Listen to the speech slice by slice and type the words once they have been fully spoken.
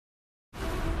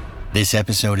This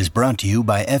episode is brought to you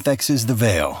by FX's The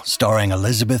Veil, starring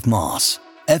Elizabeth Moss.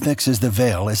 FX's The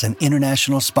Veil is an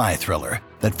international spy thriller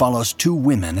that follows two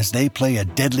women as they play a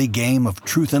deadly game of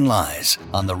truth and lies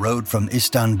on the road from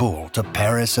Istanbul to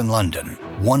Paris and London.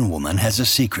 One woman has a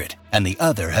secret, and the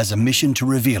other has a mission to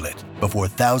reveal it before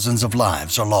thousands of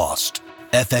lives are lost.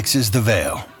 FX's The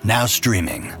Veil, now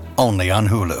streaming, only on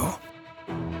Hulu.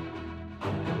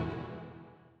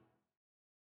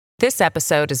 This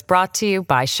episode is brought to you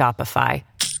by Shopify.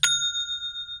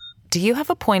 Do you have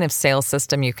a point of sale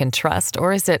system you can trust,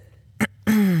 or is it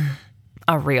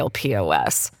a real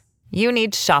POS? You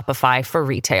need Shopify for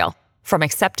retail. From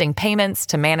accepting payments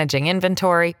to managing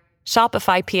inventory,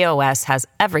 Shopify POS has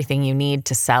everything you need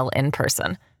to sell in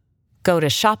person. Go to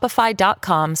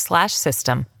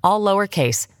shopify.com/system, all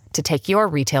lowercase, to take your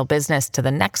retail business to the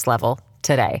next level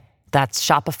today. That's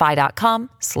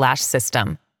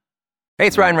shopify.com/system. Hey,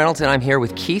 it's Ryan Reynolds, and I'm here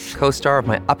with Keith, co-star of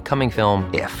my upcoming film,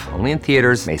 If, only in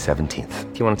theaters May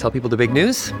 17th. Do you want to tell people the big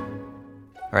news?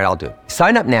 All right, I'll do it.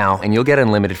 Sign up now and you'll get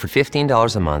unlimited for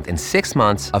 $15 a month and 6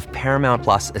 months of Paramount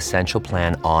Plus Essential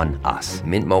Plan on us.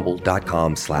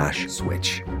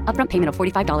 MintMobile.com/switch. Upfront payment of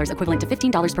 $45 equivalent to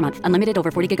 $15 per month. Unlimited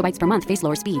over 40 gigabytes per month. Face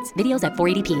lower speeds. Videos at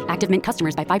 480p. Active Mint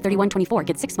customers by 531.24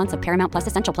 get 6 months of Paramount Plus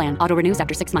Essential Plan. Auto renews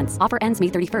after 6 months. Offer ends May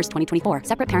 31st, 2024.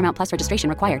 Separate Paramount Plus registration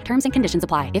required. Terms and conditions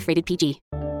apply if rated PG.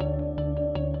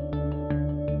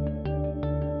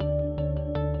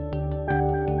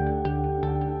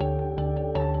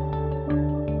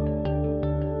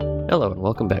 Hello and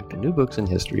welcome back to New Books in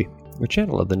History, a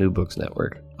channel of the New Books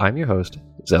Network. I'm your host,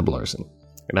 Zeb Larson,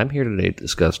 and I'm here today to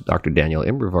discuss Dr. Daniel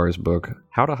Immerwahr's book,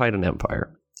 How to Hide an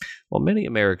Empire. While many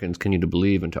Americans continue to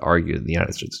believe and to argue that the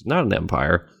United States is not an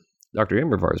empire, Dr.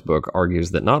 Immerwahr's book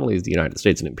argues that not only is the United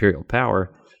States an imperial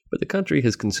power, but the country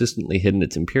has consistently hidden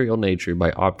its imperial nature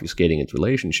by obfuscating its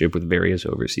relationship with various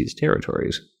overseas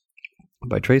territories.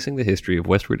 By tracing the history of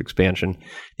westward expansion,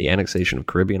 the annexation of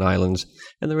Caribbean islands,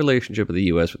 and the relationship of the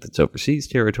U.S. with its overseas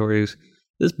territories,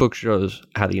 this book shows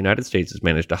how the United States has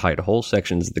managed to hide whole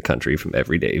sections of the country from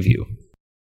everyday view.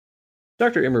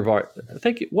 Dr. Immerwahr,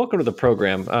 thank you. Welcome to the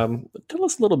program. Tell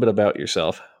us a little bit about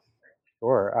yourself.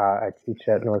 Sure. I teach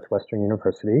at Northwestern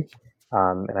University,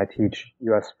 and I teach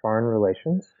U.S. foreign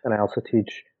relations, and I also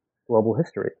teach global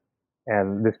history.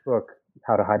 And this book,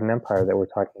 How to Hide an Empire, that we're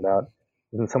talking about,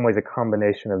 is in some ways a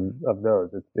combination of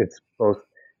those. It's both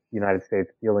the United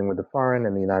States dealing with the foreign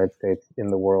and the United States in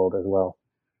the world as well.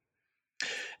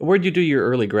 Where did you do your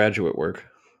early graduate work?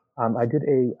 I did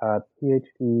a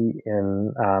PhD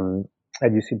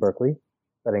at UC Berkeley,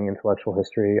 studying intellectual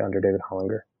history under David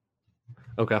Hollinger.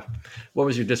 Okay. What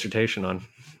was your dissertation on?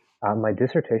 My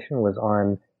dissertation was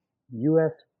on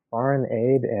U.S. foreign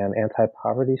aid and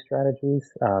anti-poverty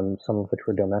strategies, some of which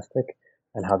were domestic,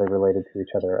 and how they related to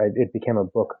each other. It became a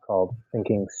book called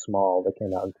Thinking Small that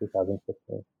came out in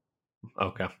 2015.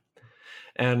 Okay.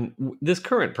 And this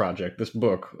current project, this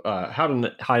book, How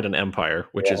to Hide an Empire,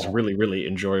 which is a really, really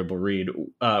enjoyable read,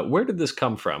 where did this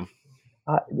come from?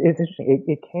 It's interesting.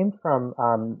 It came from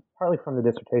partly from the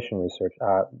dissertation research.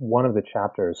 One of the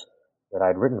chapters that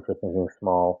I'd written for Thinking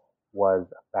Small was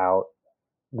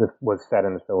set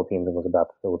in the Philippines and was about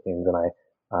the Philippines, and it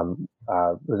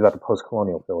was about the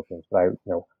post-colonial Philippines. But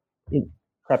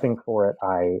prepping for it,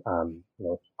 of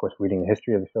course, reading the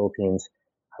history of the Philippines,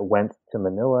 I went to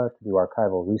Manila to do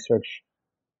archival research,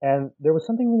 and there was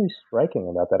something really striking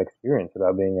about that experience,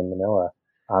 about being in Manila.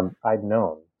 I'd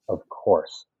known, of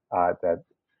course, that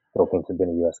Philippines had been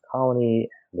a U.S. colony,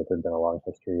 and that there'd been a long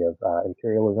history of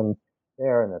imperialism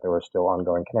there, and that there were still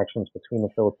ongoing connections between the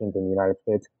Philippines and the United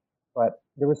States. But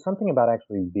there was something about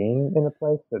actually being in a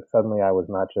place that suddenly I was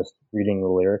not just reading the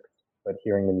lyrics, but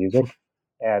hearing the music.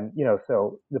 And,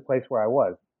 so the place where I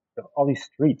was, all these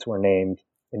streets were named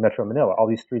in Metro Manila. All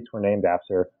these streets were named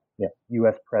after,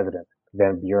 U.S. President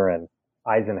Van Buren,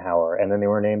 Eisenhower, and then they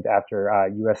were named after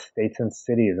U.S. states and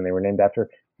cities, and they were named after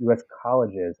U.S.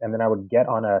 colleges. And then I would get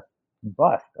on a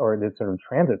bus or this sort of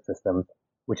transit system,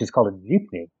 which is called a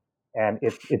jeepney. And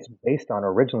it's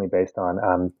originally based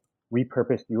on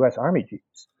repurposed U.S. Army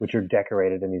Jeeps, which are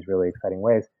decorated in these really exciting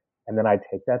ways. And then I'd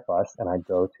take that bus and I'd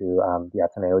go to the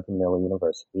Ateneo de Manila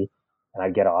University, and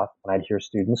I'd get off and I'd hear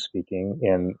students speaking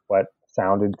in what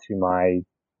sounded to my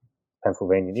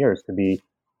Pennsylvania ears to be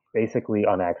basically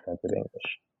unaccented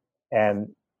English.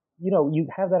 And, you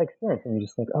have that experience and you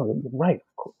just think, oh, right,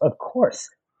 of course.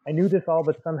 I knew this all,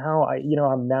 but somehow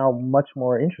I'm now much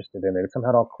more interested in it.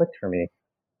 Somehow it all clicked for me.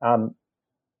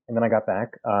 And then I got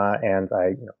back, and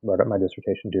I wrote up my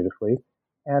dissertation dutifully.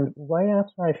 And right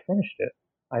after I finished it,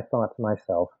 I thought to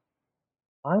myself,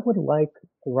 I would like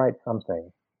to write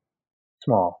something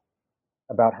small,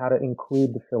 about how to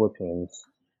include the Philippines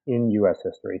in U.S.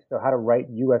 history. So how to write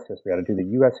U.S. history, how to do the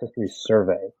U.S. history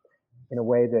survey in a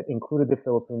way that included the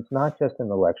Philippines, not just in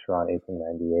the lecture on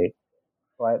 1898,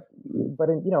 but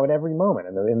in, in every moment,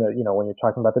 when you're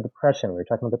talking about the Depression, when you're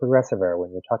talking about the Progressive Era,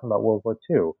 when you're talking about World War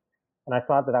II. And I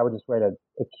thought that I would just write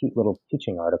a cute little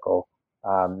teaching article.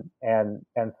 And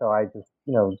so I just,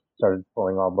 started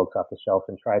pulling all books off the shelf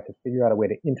and tried to figure out a way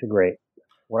to integrate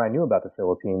what I knew about the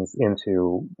Philippines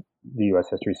into the U.S.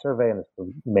 History Survey and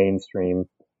the mainstream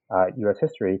U.S.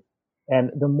 history. And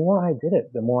the more I did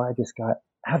it, the more I just got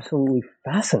absolutely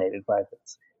fascinated by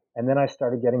this. And then I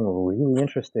started getting really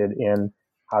interested in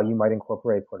how you might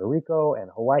incorporate Puerto Rico and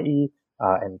Hawaii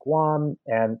and Guam.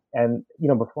 And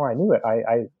before I knew it,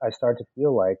 I started to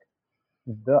feel like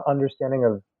the understanding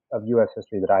of U.S.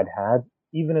 history that I'd had,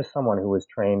 even as someone who was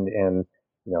trained in,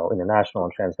 international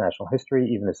and transnational history,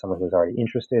 even as someone who was already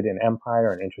interested in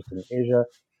empire and interested in Asia,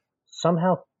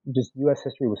 somehow just U.S.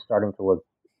 history was starting to look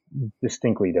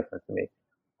distinctly different to me,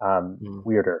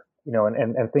 weirder,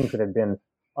 and things that had been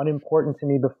unimportant to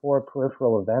me before,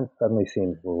 peripheral events, suddenly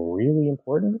seemed really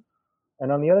important.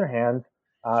 And on the other hand,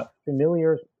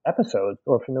 familiar episodes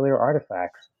or familiar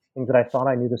artifacts, things that I thought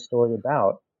I knew the story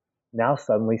about, now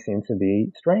suddenly seem to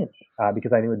be strange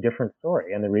because I knew a different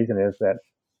story. And the reason is that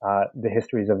the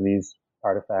histories of these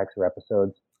artifacts or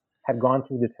episodes had gone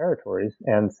through the territories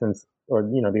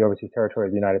the overseas territory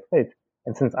of the United States.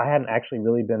 And since I hadn't actually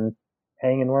really been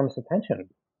paying enormous attention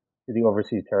to the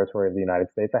overseas territory of the United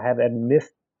States, I had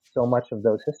missed so much of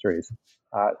those histories.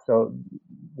 So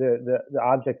the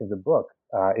object of the book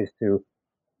is to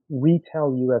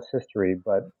retell U.S. history,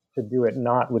 but to do it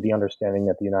not with the understanding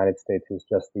that the United States is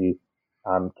just the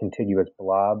contiguous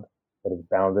blob that is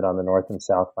bounded on the north and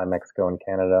south by Mexico and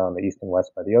Canada, on the east and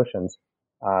west by the oceans,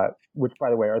 which, by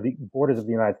the way, are the borders of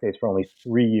the United States for only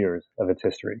 3 years of its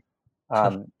history.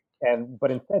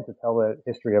 But instead to tell the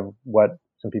history of what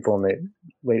some people in the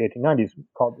late 1890s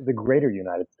called the Greater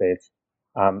United States,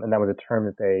 and that was a term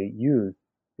that they used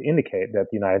to indicate that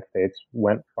the United States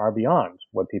went far beyond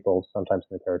what people sometimes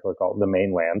in the territory call the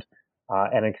mainland,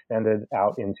 and extended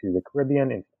out into the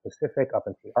Caribbean, into the Pacific, up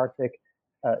into the Arctic.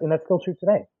 And that's still true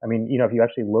today. I mean, if you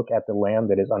actually look at the land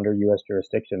that is under U.S.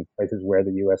 jurisdiction, places where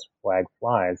the U.S. flag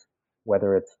flies,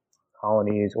 whether it's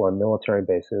colonies or military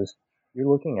bases, you're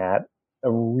looking at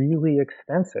a really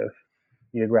extensive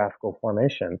geographical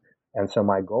formation. And so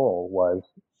my goal was,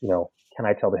 can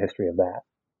I tell the history of that?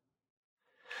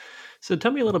 So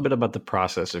tell me a little bit about the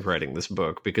process of writing this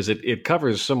book, because it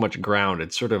covers so much ground.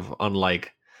 It's sort of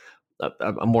unlike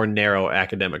a more narrow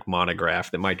academic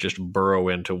monograph that might just burrow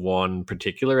into one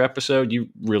particular episode. You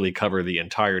really cover the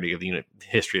entirety of the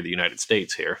history of the United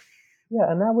States here. Yeah,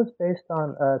 and that was based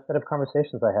on a set of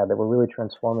conversations I had that were really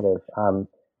transformative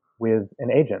with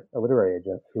an agent, a literary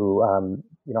agent, who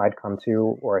I'd come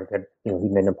to, or he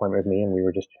made an appointment with me, and we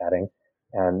were just chatting,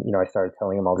 and I started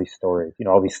telling him all these stories,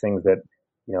 all these things that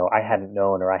I hadn't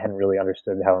known or I hadn't really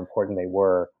understood how important they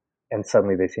were, and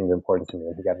suddenly they seemed important to me,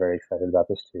 and he got very excited about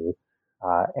this too.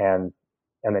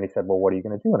 And then he said, well, what are you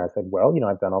going to do? And I said, well,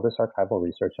 I've done all this archival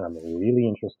research and I'm really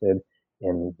interested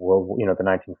in the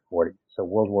 1940s. So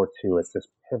World War II, it's this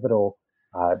pivotal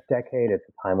decade. It's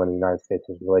a time when the United States'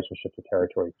 relationship to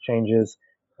territory changes.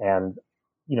 And,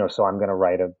 so I'm going to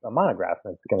write a monograph,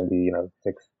 and it's going to be,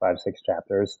 6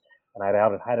 chapters. And I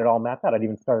had it all mapped out. I'd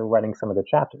even started writing some of the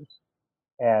chapters.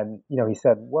 And, he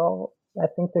said, well, I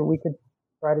think that we could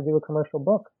try to do a commercial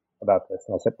book about this.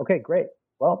 And I said, okay, great.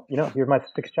 Well, here's my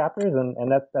 6 chapters,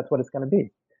 and that's what it's going to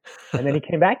be. And then he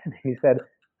came back to me and he said,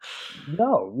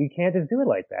 no, you can't just do it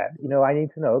like that. I need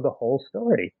to know the whole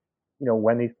story,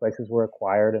 when these places were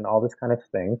acquired and all this kind of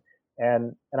thing.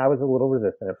 And I was a little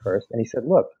resistant at first. And he said,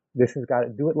 look, this has got to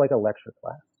do it like a lecture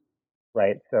class,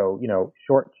 right? So,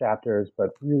 short chapters, but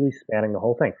really spanning the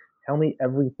whole thing. Tell me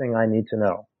everything I need to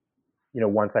know,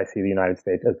 once I see the United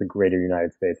States as the Greater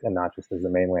United States and not just as the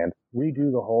mainland.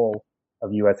 Redo the whole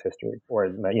of U.S. history, or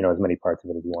as many parts of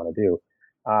it as you want to do,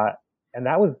 and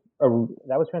that was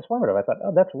transformative. I thought,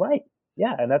 oh, that's right,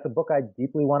 yeah, and that's a book I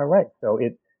deeply want to write. So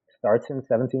it starts in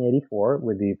 1784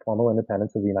 with the formal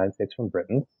independence of the United States from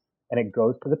Britain, and it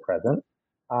goes to the present.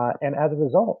 And as a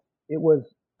result, it was,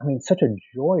 such a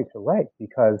joy to write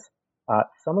because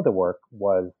some of the work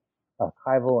was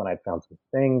archival, and I'd found some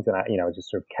things, and I was just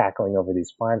sort of cackling over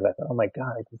these finds. I thought, oh my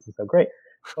God, this is so great.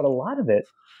 But a lot of it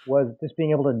was just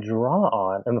being able to draw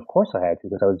on, and of course I had to,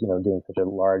 because I was, doing such a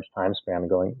large time span,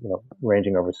 going,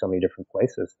 ranging over so many different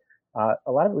places.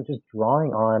 A lot of it was just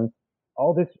drawing on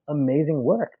all this amazing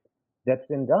work that's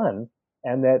been done,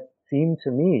 and that seemed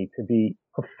to me to be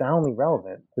profoundly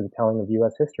relevant to the telling of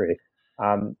U.S. history.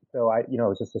 So it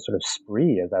was just a sort of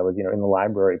spree as I was, in the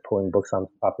library pulling books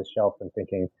off the shelf and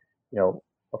thinking,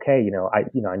 okay,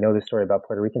 I know this story about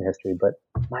Puerto Rican history, but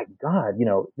my God,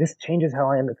 this changes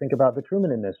how I think about the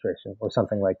Truman administration or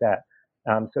something like that.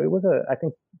 So it was I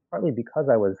think partly because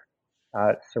I was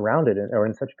surrounded or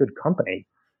in such good company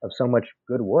of so much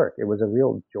good work, it was a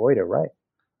real joy to write.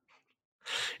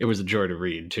 It was a joy to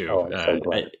read too. Oh, I'm so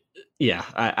glad.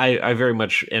 I very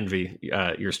much envy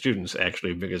your students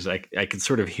actually, because I could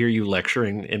sort of hear you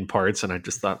lecturing in parts, and I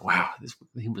just thought, wow,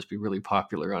 he must be really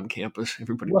popular on campus.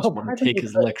 Everybody must want to take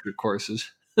his lecture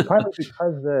courses. Partly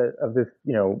because of this,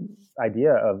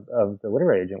 idea of the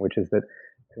literary agent, which is that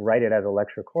to write it as a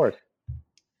lecture course.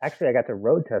 Actually, I got to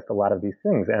road test a lot of these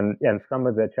things, and some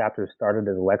of the chapters started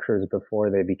as lectures before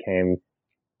they became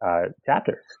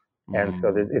chapters. And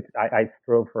so I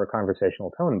strove for a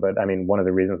conversational tone, but I mean, one of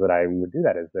the reasons that I would do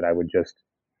that is that I would just,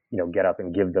 get up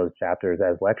and give those chapters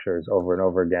as lectures over and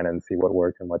over again and see what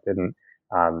worked and what didn't.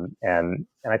 And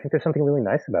I think there's something really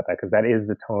nice about that, because that is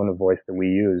the tone of voice that we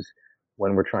use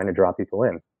when we're trying to draw people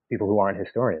in, people who aren't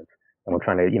historians, and we're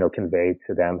trying to, convey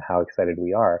to them how excited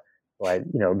we are.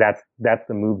 So that's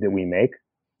the move that we make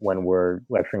when we're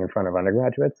lecturing in front of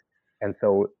undergraduates. And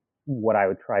so what I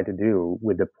would try to do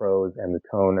with the prose and the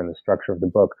tone and the structure of the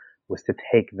book was to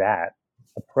take that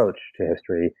approach to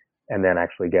history and then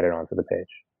actually get it onto the page.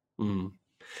 Mm.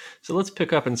 So let's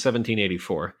pick up in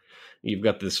 1784. You've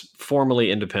got this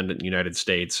formally independent United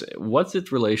States. What's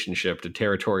its relationship to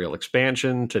territorial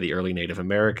expansion, to the early Native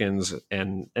Americans,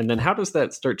 and then how does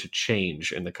that start to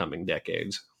change in the coming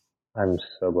decades? I'm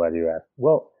so glad you asked.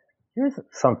 Well, here's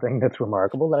something that's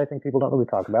remarkable that I think people don't really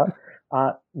talk about.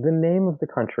 The name of the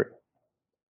country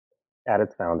at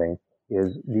its founding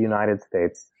is the United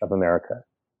States of America,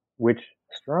 which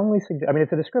strongly suggests, I mean,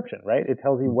 it's a description, right? It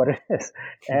tells you what it is.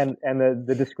 And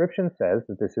the description says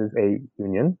that this is a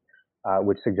union,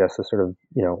 which suggests a sort of,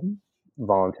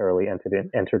 voluntarily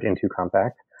entered into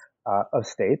compact of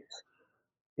states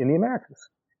in the Americas.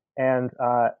 And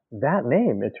that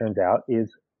name, it turns out, is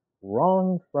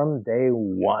wrong from day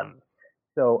one.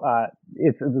 So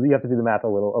you have to do the math a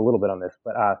little bit on this,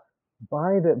 but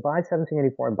by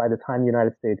 1784 and by the time the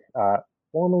United States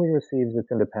formally receives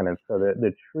its independence, so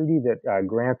the treaty that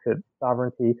grants it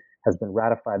sovereignty has been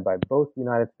ratified by both the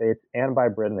United States and by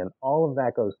Britain, and all of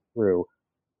that goes through.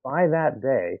 By that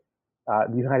day,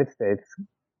 the United States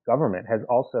government has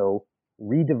also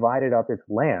redivided up its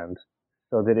land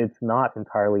so that it's not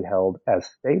entirely held as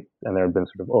states, and there have been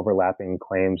sort of overlapping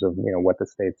claims of what the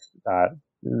states,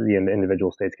 the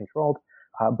individual states controlled,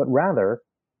 but rather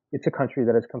it's a country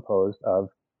that is composed of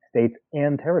states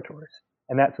and territories.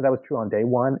 And so that was true on day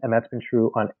one, and that's been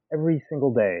true on every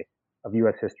single day of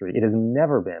U.S. history. It has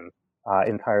never been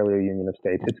entirely a union of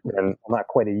states. It's been not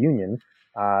quite a union,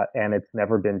 and it's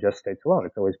never been just states alone.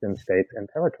 It's always been states and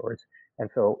territories. And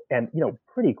so,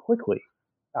 pretty quickly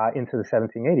into the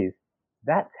 1780s,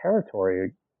 that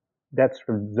territory, that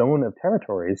sort of zone of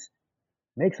territories,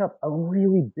 makes up a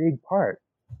really big part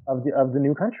of the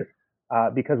new country.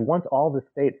 Because once all the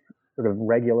states sort of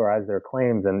regularize their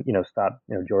claims and,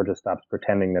 Georgia stops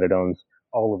pretending that it owns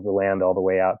all of the land all the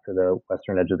way out to the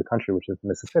western edge of the country, which is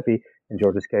Mississippi, in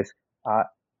Georgia's case,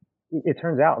 it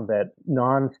turns out that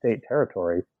non-state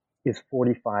territory is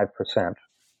 45%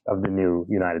 of the new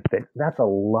United States. That's a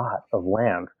lot of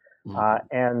land. Mm-hmm.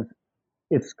 And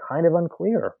it's kind of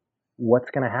unclear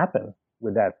what's going to happen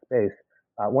with that space.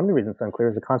 One of the reasons it's unclear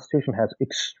is the Constitution has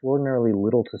extraordinarily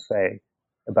little to say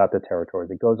about the territories.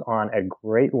 It goes on at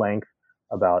great length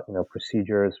about,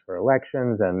 procedures for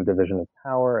elections and division of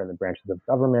power and the branches of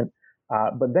government.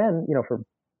 But then, for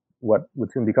what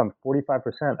would soon become 45%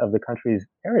 of the country's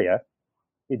area,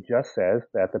 it just says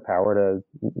that the power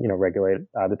to, regulate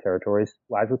the territories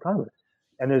lies with Congress.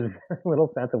 And there's very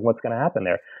little sense of what's going to happen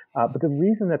there. But the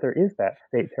reason that there is that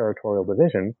state territorial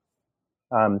division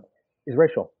is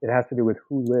racial. It has to do with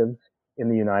who lives in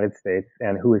the United States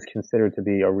and who is considered to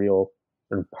be a real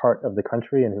part of the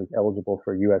country and who's eligible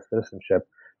for U.S. citizenship.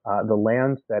 The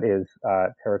land that is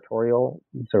territorial,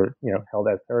 so held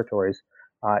as territories,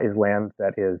 is land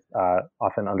that is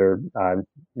often under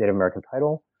Native American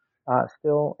title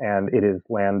still, and it is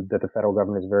land that the federal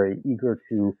government is very eager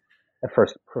to at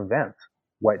first prevent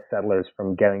white settlers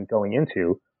from going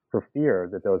into, for fear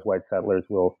that those white settlers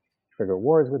will trigger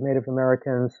wars with Native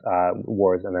Americans,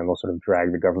 wars, and then will sort of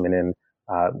drag the government in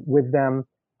with them.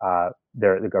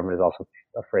 The government is also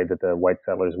afraid that the white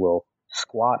settlers will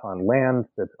squat on land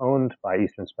that's owned by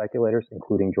Eastern speculators,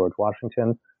 including George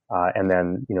Washington, and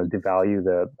then devalue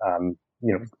the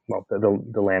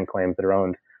land claims that are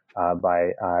owned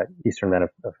by Eastern men of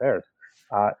affairs.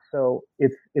 So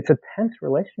it's a tense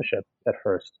relationship at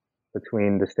first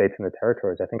between the states and the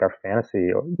territories. I think our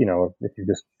fantasy, if you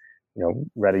just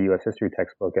read a U.S. history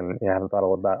textbook and you haven't thought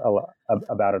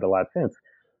about it a lot since,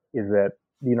 is that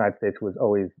the United States was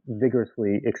always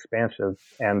vigorously expansive,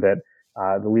 and that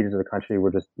the leaders of the country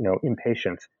were just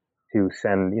impatient to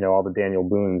send all the Daniel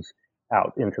Boones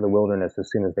out into the wilderness as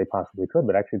soon as they possibly could.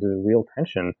 But actually, there's a real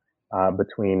tension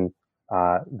between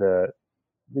the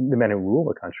men who rule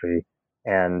the country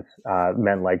and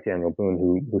men like Daniel Boone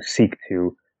who seek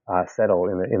to settle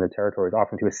in the territories,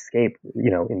 often to escape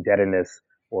indebtedness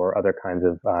or other kinds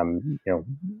of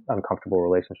uncomfortable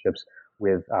relationships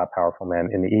with powerful men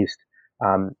in the East.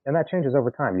 And that changes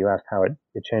over time. You asked how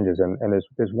it changes, and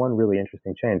there's one really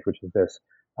interesting change, which is this.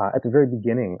 At the very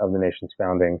beginning of the nation's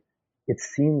founding, it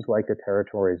seems like the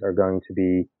territories are going to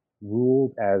be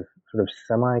ruled as sort of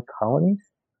semi-colonies.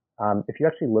 If you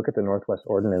actually look at the Northwest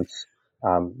Ordinance,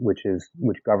 which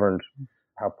governed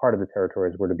how part of the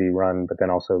territories were to be run, but then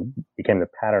also became the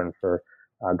pattern for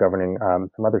governing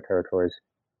some other territories,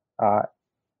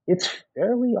 it's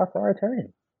fairly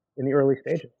authoritarian in the early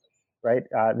stages, right?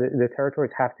 The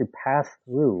territories have to pass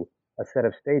through a set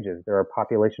of stages. There are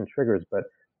population triggers, but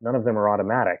none of them are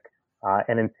automatic.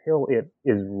 And until it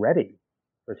is ready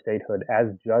for statehood as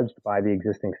judged by the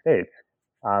existing states,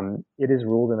 it is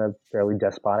ruled in a fairly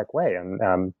despotic way.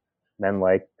 And men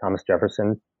like Thomas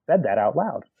Jefferson said that out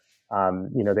loud.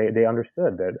 They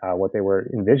understood that what they were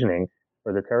envisioning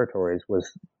for the territories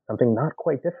was something not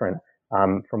quite different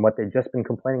from what they'd just been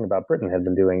complaining about Britain had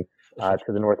been doing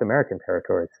to the North American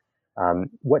territories.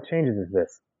 What changes is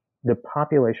this. The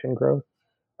population growth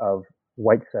of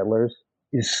white settlers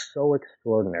is so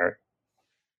extraordinary,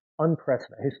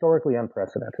 historically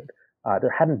unprecedented.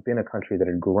 There hadn't been a country that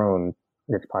had grown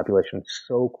its population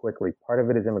so quickly. Part of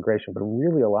it is immigration, but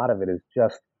really a lot of it is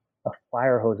just a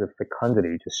fire hose of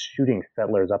fecundity, just shooting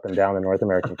settlers up and down the North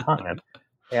American continent.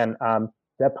 And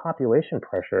that population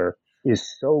pressure is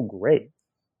so great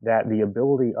that the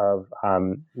ability of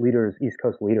East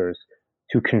Coast leaders,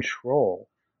 to control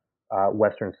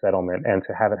Western settlement and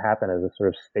to have it happen as a sort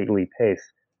of stately pace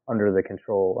under elite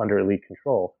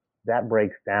control, that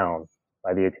breaks down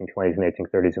by the 1820s and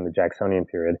 1830s in the Jacksonian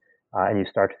period. And you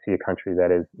start to see a country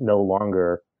that is no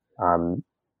longer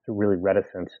really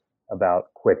reticent about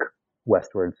quick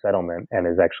westward settlement and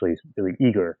is actually really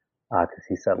eager to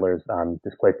see settlers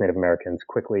displace Native Americans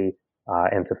quickly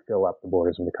and to fill up the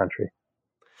borders of the country.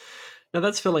 Now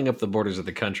that's filling up the borders of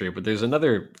the country, but there's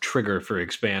another trigger for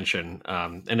expansion,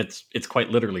 and it's quite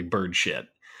literally bird shit.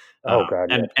 Oh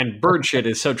God! And bird shit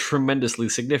is so tremendously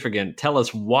significant. Tell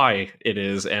us why it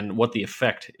is and what the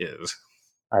effect is.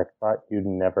 I thought you'd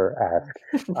never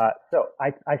ask. So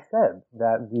I said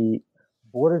that the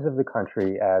borders of the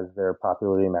country, as they're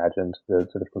popularly imagined, the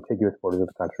sort of contiguous borders of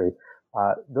the country,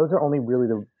 those are only really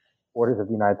the borders of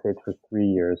the United States for 3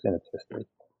 years in its history.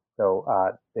 So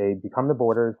they become the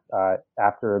borders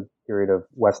after a period of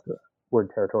westward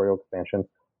territorial expansion.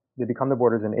 They become the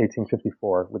borders in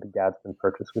 1854 with the Gadsden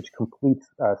Purchase, which completes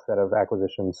a set of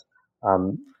acquisitions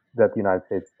that the United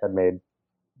States had made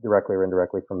directly or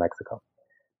indirectly from Mexico.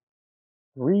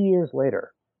 3 years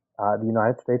later, the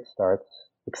United States starts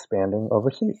expanding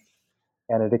overseas.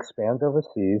 And it expands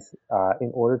overseas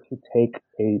in order to take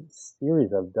a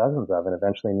series of dozens of, and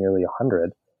eventually nearly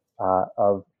 100,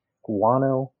 of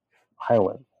guano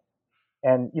islands.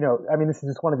 And, this is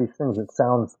just one of these things that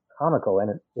sounds comical,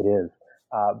 and it is.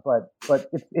 But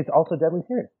it's also deadly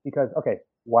serious because, okay,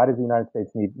 why does the United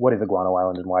States need, what is a guano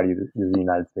island and why does the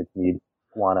United States need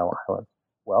guano islands?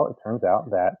 Well, it turns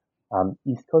out that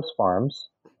East Coast farms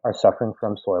are suffering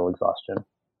from soil exhaustion.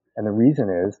 And the reason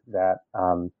is that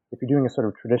if you're doing a sort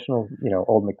of traditional,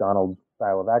 old McDonald's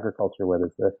style of agriculture where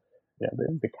there's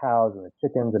the cows and the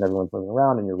chickens and everyone's moving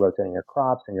around and you're rotating your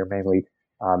crops and you're mainly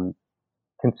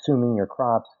consuming your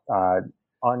crops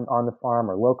on the farm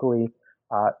or locally,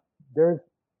 there's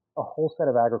a whole set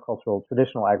of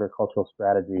traditional agricultural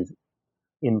strategies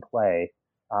in play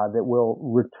that will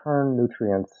return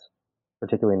nutrients,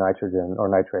 particularly nitrogen or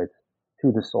nitrates,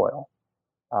 to the soil.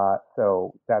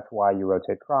 So that's why you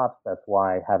rotate crops. That's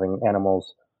why having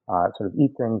animals sort of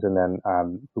eat things and then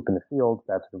poop in the field,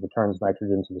 that sort of returns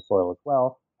nitrogen to the soil as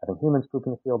well. Having humans poop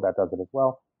in the field, that does it as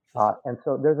well. And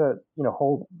so there's a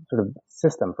whole sort of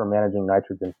system for managing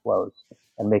nitrogen flows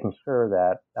and making sure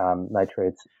that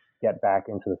nitrates get back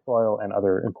into the soil and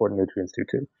other important nutrients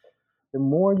too. The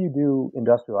more you do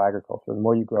industrial agriculture, the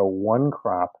more you grow one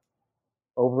crop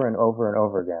over and over and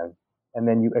over again, and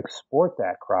then you export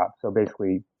that crop. So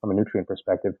basically, from a nutrient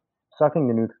perspective, sucking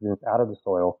the nutrients out of the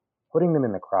soil, putting them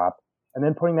in the crop, and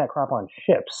then putting that crop on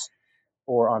ships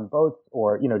or on boats,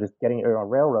 or just getting it on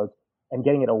railroads and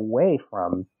getting it away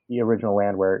from the original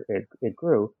land where it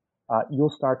grew, you'll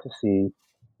start to see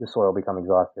the soil become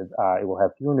exhausted. It will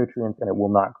have fewer nutrients, and it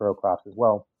will not grow crops as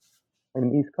well. In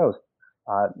the East Coast,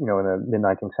 in the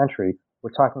mid-19th century,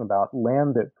 we're talking about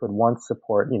land that could once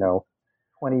support,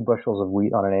 20 bushels of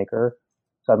wheat on an acre,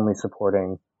 suddenly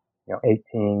supporting,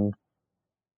 18,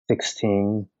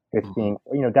 16, 15,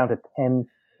 down to 10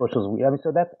 bushels of wheat. I mean,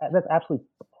 so that's absolutely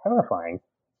terrifying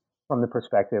from the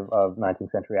perspective of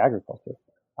 19th century agriculture.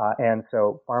 And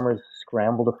so farmers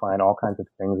scramble to find all kinds of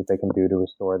things that they can do to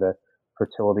restore the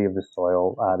fertility of the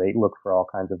soil. They look for all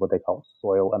kinds of what they call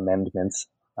soil amendments,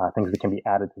 things that can be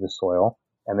added to the soil.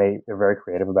 And they're very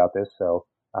creative about this. So,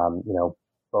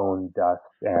 bone dust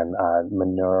and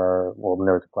manure, well,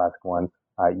 manure is a classic one,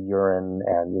 urine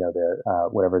and,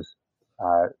 whatever's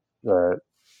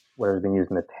being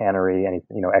used in the tannery, any,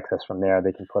 excess from there,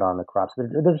 they can put on the crops.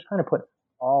 They're just trying to put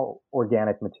all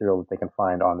organic material that they can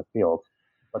find on the fields.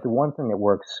 But the one thing that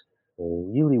works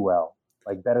really well,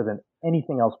 like better than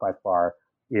anything else by far,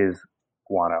 is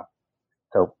guano.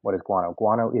 So what is guano?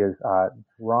 Guano is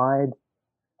dried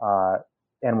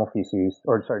animal feces,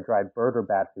 dried bird or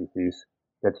bat feces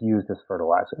that's used as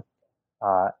fertilizer.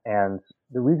 And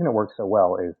the reason it works so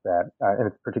well is that, and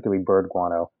it's particularly bird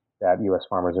guano that U.S.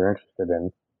 farmers are interested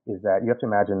in, is that you have to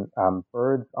imagine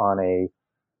birds on a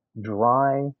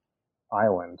dry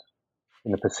island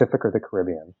in the Pacific or the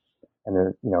Caribbean, and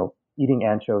they're, eating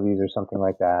anchovies or something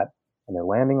like that, and they're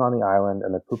landing on the island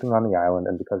and they're pooping on the island,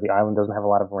 and because the island doesn't have a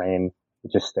lot of rain,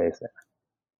 it just stays there.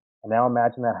 And now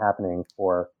imagine that happening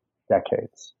for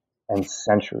decades and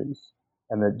centuries,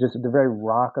 and the very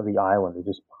rock of the island is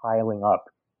just piling up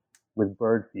with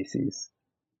bird feces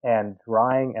and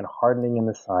drying and hardening in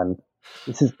the sun.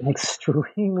 This is an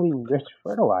extremely rich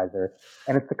fertilizer,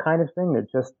 and it's the kind of thing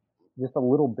that just a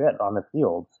little bit on the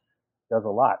fields does a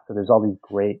lot. So there's all these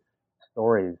great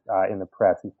stories in the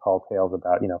press, these tall tales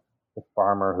about, the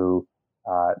farmer who,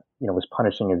 was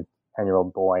punishing his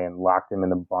 10-year-old boy and locked him in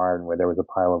the barn where there was a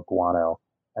pile of guano.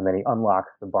 And then he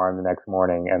unlocks the barn the next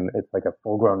morning, and it's like a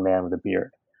full-grown man with a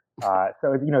beard.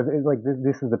 So, it's like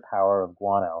this is the power of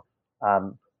guano.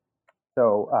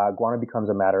 So guano becomes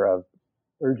a matter of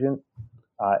urgent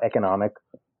economic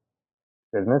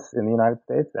business in the United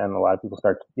States, and a lot of people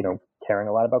start, caring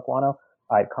a lot about guano.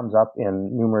 It comes up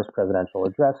in numerous presidential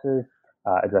addresses,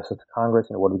 addresses to Congress.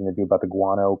 What are we going to do about the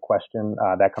guano question?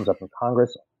 That comes up in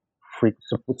Congress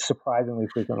surprisingly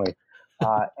frequently.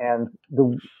 And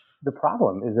the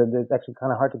problem is that it's actually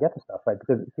kind of hard to get the stuff, right?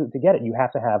 Because to get it, you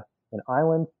have to have an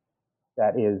island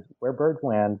that is where birds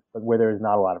land, but where there is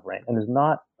not a lot of rain. And there's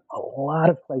not a lot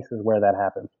of places where that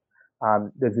happens.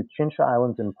 There's the Chincha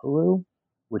Islands in Peru,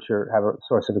 which have a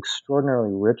source of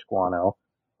extraordinarily rich guano,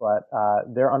 but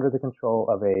they're under the control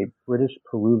of a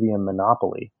British-Peruvian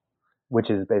monopoly, which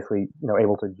is basically,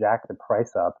 able to jack the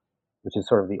price up, which is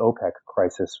sort of the OPEC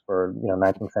crisis for,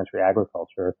 19th century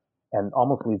agriculture, and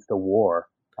almost leads to war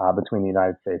between the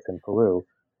United States and Peru.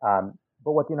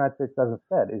 But what the United States does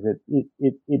instead is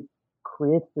it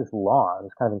creates this law,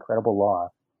 this kind of incredible law.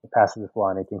 It passes this law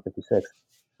in 1856,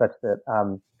 such that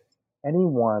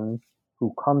anyone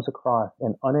who comes across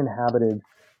an uninhabited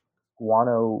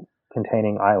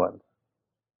guano-containing island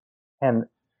can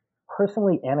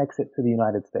personally annex it to the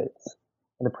United States,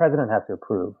 and the president has to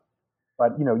approve.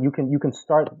 But you can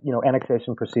start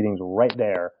annexation proceedings right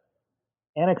there,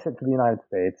 annex it to the United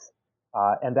States,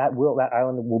 and that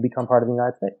island will become part of the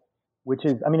United States, which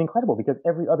is incredible, because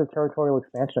every other territorial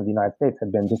expansion of the United States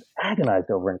had been just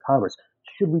agonized over in Congress.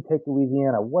 Should we take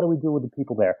Louisiana? What do we do with the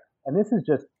people there? And this is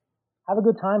just have a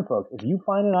good time, folks. If you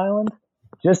find an island,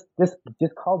 just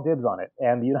call dibs on it,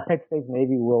 and the United States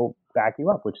Navy will back you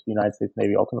up, which the United States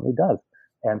Navy ultimately does.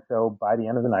 And so by the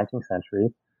end of the 19th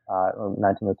century, or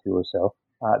 1902 or so,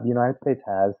 the United States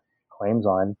has claims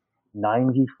on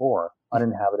 94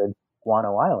 uninhabited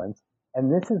guano islands.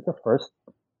 And this is the first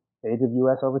stage of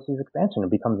U.S. overseas expansion.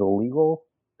 It becomes a legal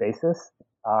basis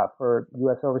for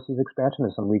U.S. overseas expansion.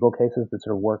 There's some legal cases that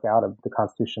sort of work out of the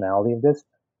constitutionality of this.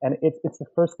 And it's the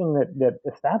first thing that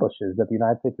establishes that the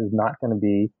United States is not going to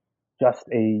be just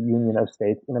a union of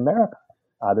states in America,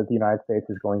 that the United States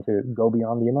is going to go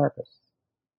beyond the Americas.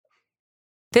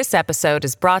 This episode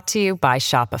is brought to you by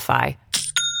Shopify.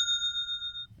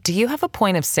 Do you have a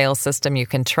point of sale system you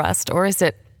can trust, or is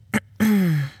it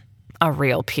a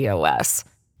real POS?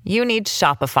 You need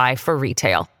Shopify for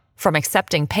retail. From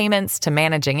accepting payments to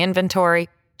managing inventory,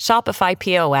 Shopify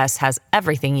POS has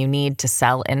everything you need to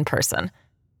sell in person.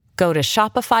 Go to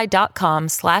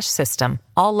shopify.com/system,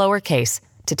 all lowercase,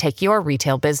 to take your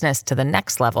retail business to the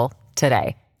next level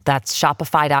today. That's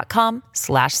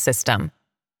shopify.com/system.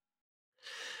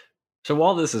 So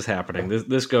while this is happening,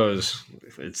 this goes,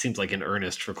 it seems like in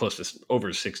earnest for close to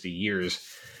over 60 years.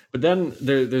 But then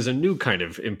there's a new kind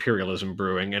of imperialism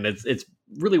brewing, and it's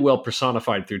really well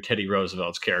personified through Teddy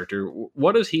Roosevelt's character.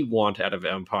 What does he want out of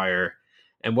empire,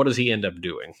 and what does he end up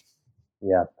doing?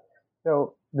 Yeah.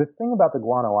 So the thing about the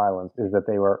Guano Islands is that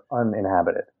they were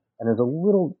uninhabited. And there's a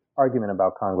little argument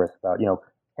about Congress about,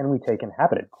 can we take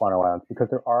inhabited Guano Islands? Because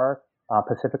there are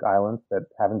Pacific islands that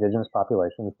have indigenous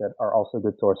populations that are also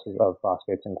good sources of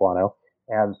phosphates and guano.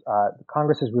 And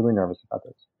Congress is really nervous about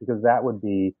this because that would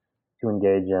be to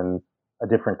engage in a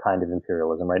different kind of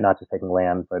imperialism, right? Not just taking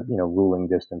land, but, ruling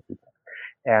distant people.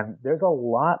 And there's a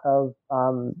lot of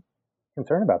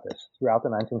concern about this throughout the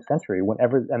 19th century.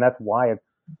 And that's why it's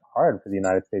hard for the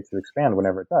United States to expand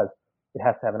whenever it does. It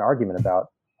has to have an argument about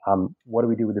what do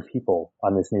we do with the people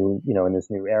on this new, in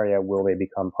this new area? Will they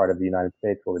become part of the United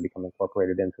States? Will they become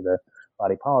incorporated into the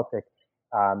body politic?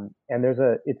 And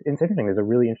it's interesting. There's a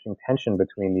really interesting tension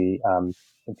between the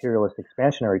imperialist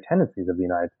expansionary tendencies of the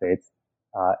United States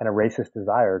and a racist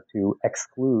desire to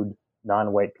exclude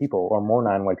non-white people or more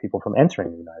non-white people from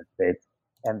entering the United States.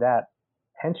 And that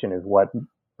tension is what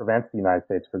prevents the United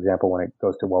States, for example, when it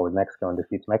goes to war with Mexico and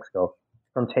defeats Mexico,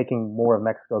 from taking more of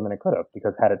Mexico than it could have,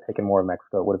 because had it taken more of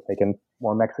Mexico, it would have taken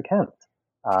more Mexicans,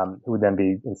 who would then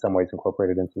be in some ways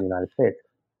incorporated into the United States.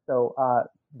 So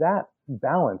that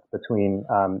balance between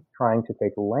trying to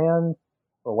take land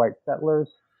for white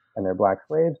settlers and their black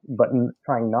slaves, but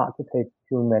trying not to take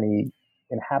too many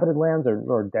inhabited lands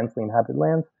or densely inhabited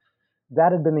lands,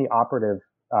 that had been the operative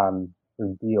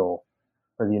deal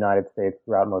for the United States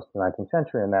throughout most of the 19th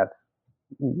century, and that's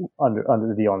under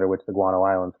the deal under which the Guano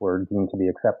Islands were deemed to be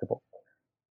acceptable.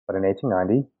 But in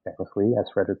 1890, famously, as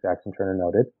Frederick Jackson Turner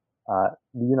noted,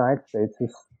 the United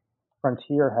States'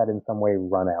 frontier had in some way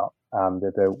run out.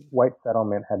 That the white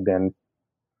settlement had been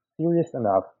serious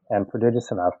enough and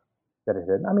prodigious enough that it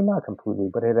had, not completely,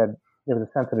 but there was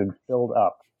a sense that it had filled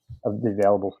up of the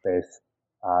available space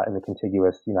in the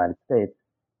contiguous United States,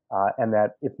 and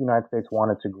that if the United States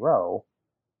wanted to grow,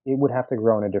 it would have to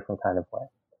grow in a different kind of way.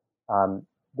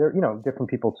 Different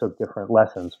people took different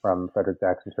lessons from Frederick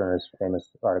Jackson Turner's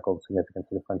famous article, Significance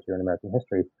of the Frontier in American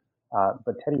History.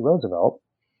 But Teddy Roosevelt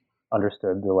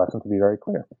understood the lesson to be very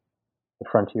clear. The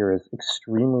frontier is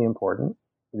extremely important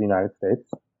to the United States,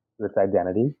 to its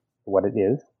identity, to what it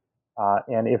is.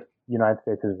 And if the United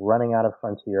States is running out of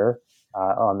frontier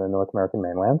on the North American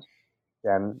mainland,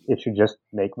 then it should just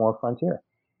make more frontier.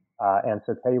 And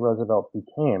so Teddy Roosevelt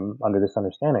became, under this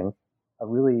understanding, a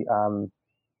really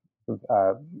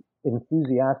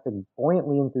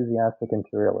buoyantly enthusiastic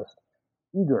imperialist,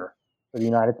 eager for the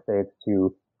United States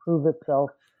to prove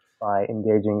itself by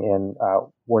engaging in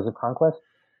wars of conquest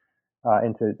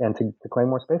and to claim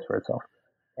more space for itself.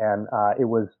 And it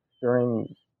was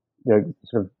during the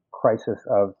sort of crisis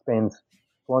of Spain's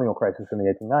colonial crisis in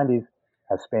the 1890s,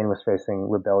 as Spain was facing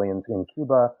rebellions in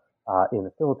Cuba, in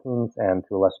the Philippines, and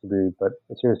to a lesser degree, but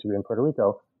a serious degree in Puerto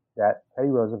Rico, that Teddy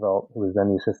Roosevelt, who was then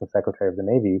the Assistant Secretary of the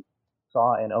Navy,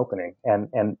 saw an opening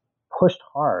and pushed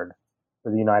hard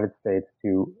for the United States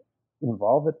to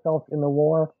involve itself in the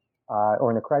war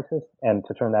or in the crisis and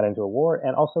to turn that into a war,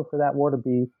 and also for that war to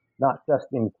be not just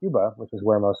in Cuba, which is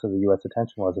where most of the U.S.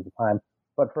 attention was at the time,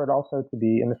 but for it also to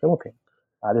be in the Philippines.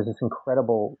 There's this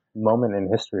incredible moment in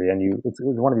history, and it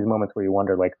was one of these moments where you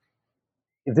wonder, like,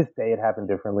 if this day had happened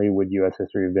differently, would U.S.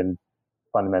 history have been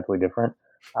fundamentally different?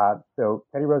 So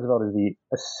Teddy Roosevelt is the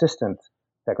Assistant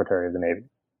Secretary of the Navy.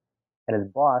 And his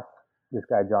boss, this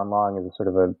guy John Long, is a sort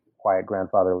of a quiet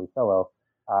grandfatherly fellow,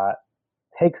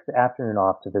 takes the afternoon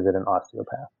off to visit an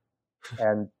osteopath.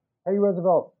 And Teddy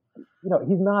Roosevelt,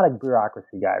 he's not a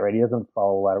bureaucracy guy, right? He doesn't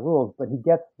follow a lot of rules, but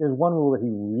there's one rule that he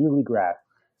really grasps,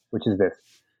 which is this.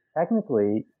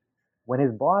 Technically, when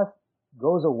his boss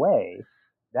goes away,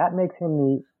 that makes him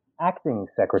the acting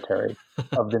secretary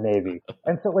of the Navy.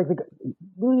 And so, like, the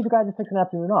guy just takes an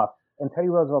afternoon off. And Teddy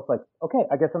Roosevelt's like, okay,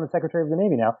 I guess I'm the Secretary of the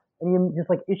Navy now. And he just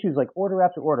issues order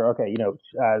after order. Okay,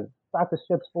 stock the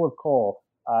ships full of coal.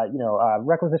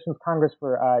 Requisitions Congress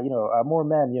for more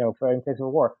men, for in case of a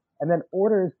war. And then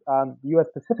orders the U.S.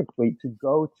 Pacific Fleet to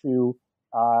go to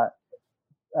the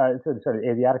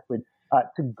Asiatic Fleet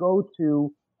to go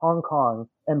to Hong Kong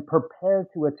and prepare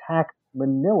to attack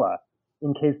Manila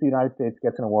in case the United States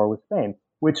gets in a war with Spain.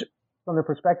 Which, from the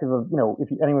perspective of if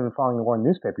anyone been following the war in the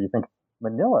newspaper, you think,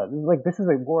 Manila, this is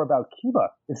a war about Cuba.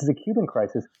 This is a Cuban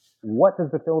crisis. What does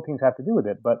the Philippines have to do with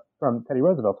it? But from Teddy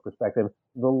Roosevelt's perspective,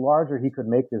 the larger he could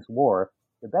make this war,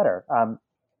 the better.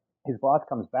 His boss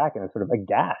comes back and is sort of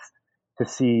aghast to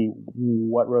see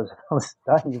what Roosevelt's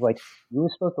done. He's like, you were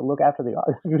supposed to look after the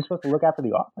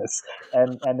office,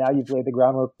 and now you've laid the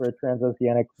groundwork for a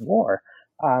transoceanic war.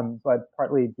 But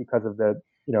partly because of the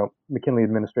McKinley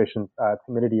administration's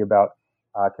timidity about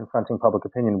confronting public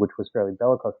opinion, which was fairly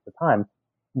bellicose at the time,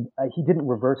 he didn't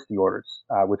reverse the orders,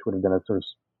 which would have been a sort of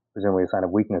presumably a sign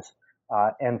of weakness.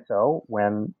 And so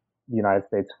when the United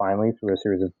States finally, through a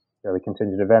series of fairly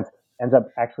contingent events, ends up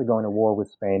actually going to war with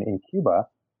Spain in Cuba,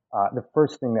 the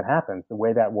first thing that happens, the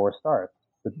way that war starts,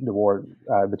 the war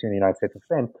between the United States and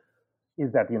Spain,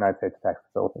 is that the United States attacks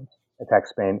the Philippines,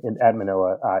 attacks Spain at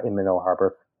Manila, in Manila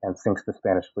Harbor, and sinks the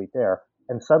Spanish fleet there.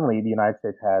 And suddenly the United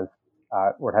States has,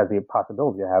 or it has the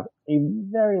possibility to have, a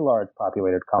very large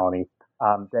populated colony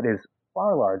that is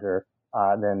far larger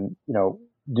than,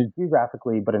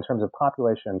 geographically, but in terms of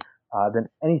population, than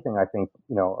anything I think,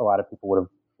 a lot of people would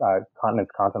have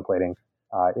continents contemplating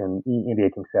in the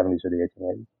 1870s or the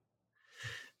 1880s.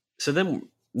 So then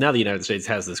now the United States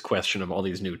has this question of all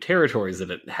these new territories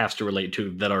that it has to relate to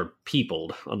that are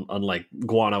peopled, unlike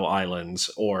Guano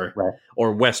Islands or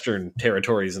Western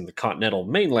territories in the continental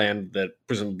mainland that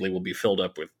presumably will be filled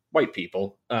up with white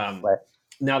people.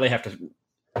 Now they have to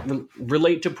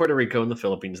relate to Puerto Rico and the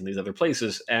Philippines and these other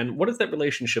places. And what does that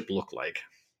relationship look like?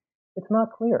 It's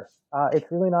not clear. It's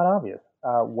really not obvious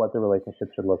what the relationship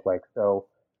should look like. So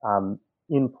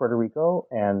in Puerto Rico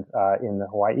and in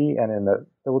Hawaii and in the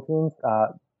Philippines,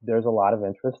 there's a lot of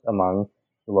interest among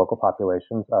the local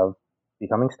populations of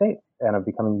becoming states and of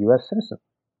becoming U.S. citizens.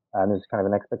 And there's kind of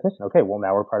an expectation. Okay, well,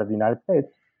 now we're part of the United States.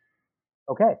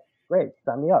 Okay, great,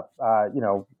 sign me up.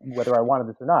 Whether I wanted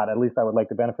this or not, at least I would like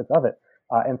the benefits of it.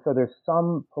 And so there's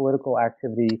some political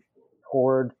activity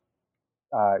toward,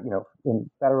 in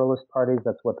federalist parties.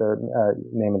 That's what the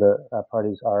name of the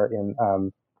parties are in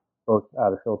both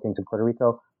the Philippines and Puerto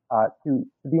Rico, to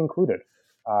be included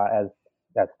as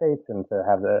states and to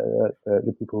have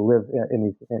the people who live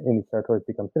in these territories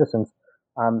become citizens.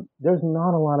 There's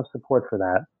not a lot of support for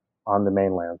that on the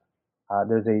mainland.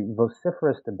 There's a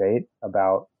vociferous debate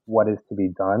about what is to be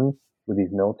done with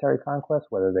these military conquests,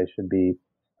 whether they should be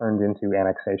turned into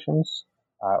annexations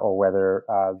or whether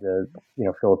the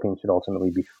Philippines should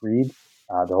ultimately be freed.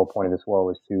 The whole point of this war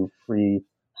was to free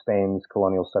Spain's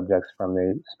colonial subjects from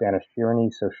the Spanish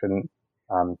tyranny. So shouldn't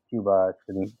Cuba,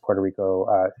 shouldn't Puerto Rico,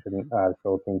 shouldn't the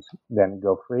Philippines then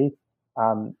go free?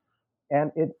 And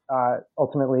it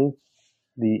ultimately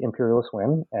the imperialists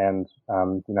win, and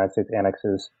the United States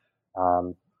annexes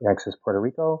Puerto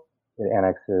Rico. It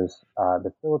annexes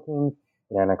the Philippines.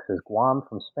 It annexes Guam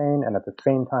from Spain, and at the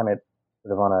same time, it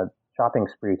sort of on a shopping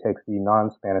spree takes the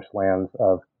non-Spanish lands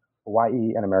of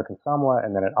Hawaii and American Samoa,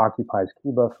 and then it occupies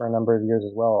Cuba for a number of years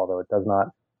as well, although it does not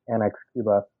annex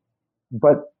Cuba.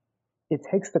 But it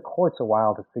takes the courts a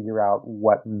while to figure out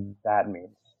what that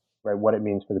means, right? What it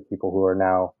means for the people who are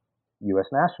now U.S.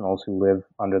 nationals who live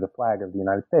under the flag of the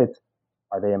United States.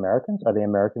 Are they Americans? Are they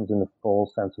Americans in the full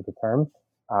sense of the term?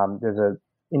 There's an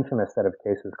infamous set of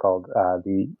cases called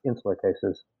the Insular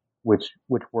cases, which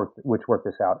work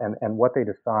this out. And what they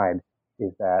decide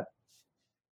is that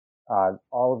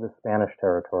all of the Spanish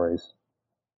territories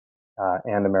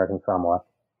and American Samoa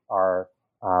are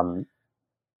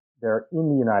they're in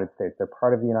the United States. They're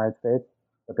part of the United States,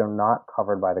 but they're not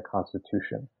covered by the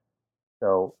Constitution.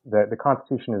 So the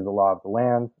Constitution is the law of the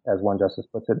land, as one justice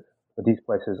puts it, but these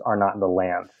places are not the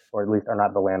land, or at least are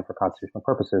not the land for constitutional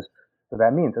purposes. So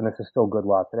that means, and this is still good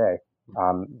law today,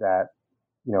 that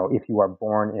if you are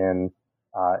born in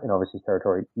overseas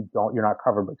territory, you're not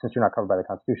covered. But since you're not covered by the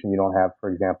Constitution, you don't have,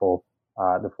 for example,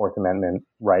 the Fourth Amendment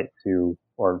right to,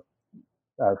 or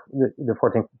the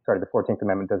 14th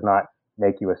Amendment does not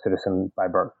make you a citizen by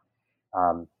birth.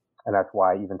 And that's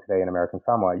why even today in American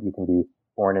Samoa, you can be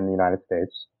born in the United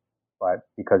States, but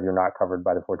because you're not covered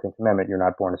by the 14th Amendment, you're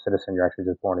not born a citizen, you're actually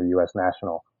just born a U.S.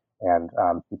 national. And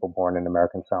people born in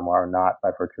American Samoa are not,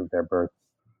 by virtue of their birth,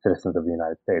 citizens of the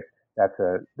United States. That's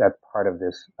part of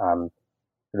this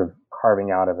sort of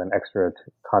carving out of an extra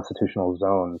constitutional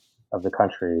zone of the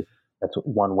country. That's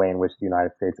one way in which the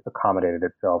United States accommodated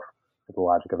itself to the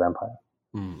logic of empire.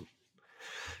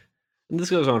 And this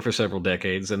goes on for several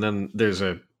decades, and then there's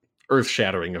a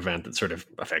earth-shattering event that sort of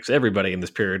affects everybody in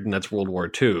this period, and that's World War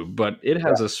II. But it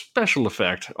has a special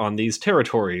effect on these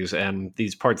territories and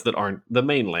these parts that aren't the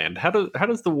mainland. How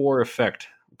does the war affect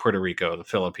Puerto Rico, the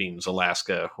Philippines,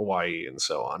 Alaska, Hawaii, and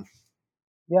so on?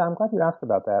 Yeah, I'm glad you asked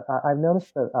about that. I've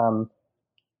noticed that,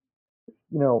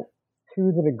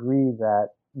 to the degree that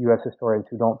U.S. historians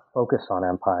who don't focus on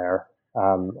empire,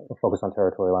 focus on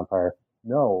territorial empire,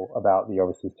 know about the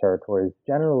overseas territories,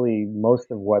 generally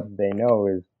most of what they know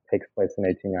takes place in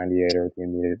 1898 or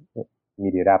the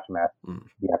immediate aftermath.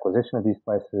 The acquisition of these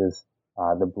places,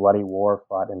 the bloody war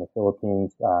fought in the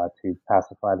Philippines to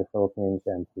pacify the Philippines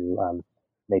and to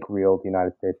make real the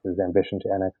United States' ambition to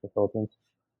annex the Philippines.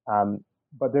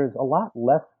 But there's a lot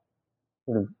less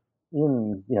sort of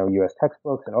in U.S.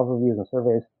 textbooks and overviews and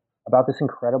surveys about this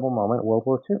incredible moment, World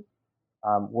War II.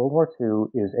 World War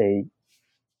II is a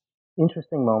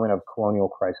interesting moment of colonial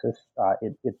crisis.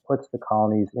 It puts the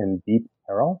colonies in deep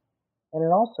peril, and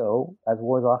it also, as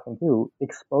wars often do,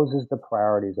 exposes the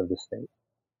priorities of the state.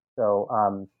 So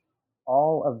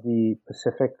all of the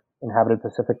inhabited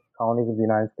Pacific colonies of the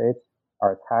United States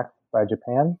are attacked by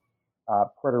Japan.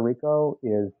 Puerto Rico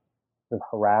is sort of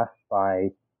harassed by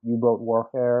U-boat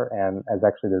warfare, and as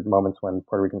actually there's moments when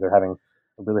Puerto Ricans are having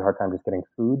a really hard time just getting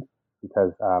food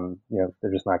because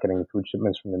they're just not getting the food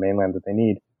shipments from the mainland that they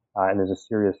need, and there's a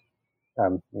serious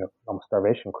almost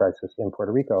starvation crisis in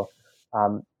Puerto Rico.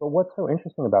 But what's so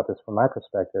interesting about this, from my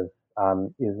perspective,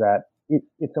 is that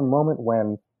it's a moment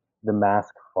when the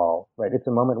mask falls, right? It's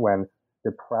a moment when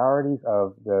the priorities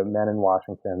of the men in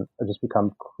Washington have just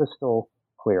become crystal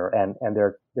clear, and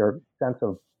their sense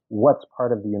of what's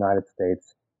part of the United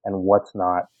States and what's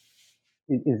not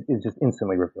is just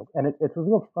instantly revealed. And it's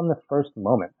revealed from the first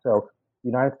moment. So the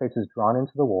United States is drawn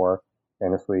into the war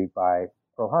famously by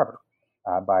Pearl Harbor,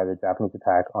 by the Japanese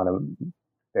attack on a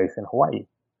base in Hawaii.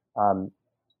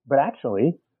 But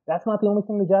actually, that's not the only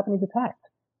thing the Japanese attacked.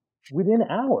 Within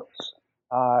hours,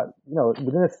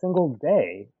 within a single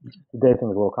day, the day thing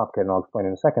is a little complicated, and I'll explain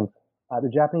in a second, the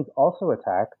Japanese also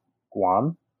attack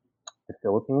Guam, the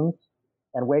Philippines,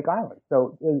 and Wake Island.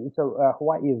 So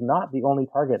Hawaii is not the only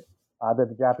target that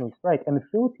the Japanese strike, and the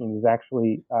Philippines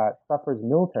actually suffers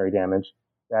military damage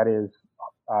that is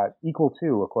equal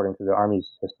to, according to the Army's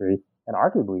history, and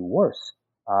arguably worse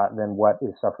than what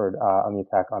is suffered on the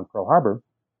attack on Pearl Harbor.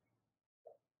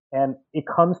 And it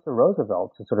comes to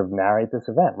Roosevelt to sort of narrate this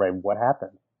event, right? What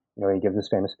happened? He gives this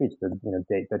famous speech, the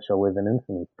date that shall live in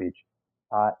infamy speech.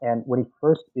 And when he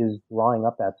first is drawing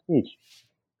up that speech,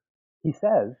 he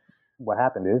says what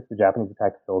happened is the Japanese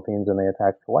attacked the Philippines and they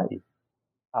attacked Hawaii.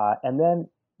 And then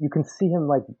you can see him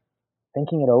like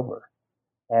thinking it over.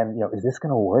 And, is this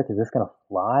going to work? Is this going to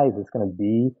fly? Is this going to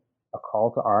be a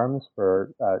call to arms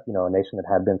for, a nation that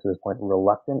had been to this point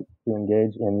reluctant to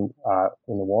engage in the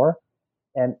war?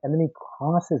 And then he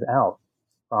crosses out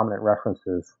prominent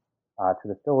references to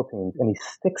the Philippines, and he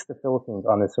sticks the Philippines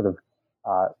on this sort of,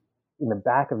 in the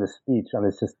back of the speech, on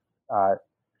this just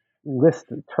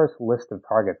terse list of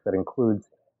targets that includes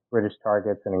British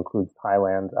targets and includes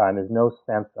Thailand, and there's no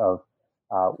sense of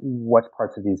which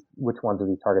ones of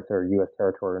these targets are U.S.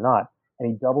 territory or not.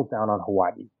 And he doubles down on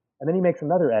Hawaii. And then he makes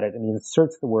another edit and he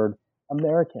inserts the word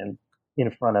American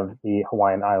in front of the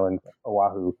Hawaiian island,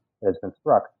 Oahu, that has been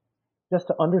struck. Just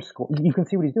to underscore, you can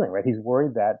see what he's doing, right? He's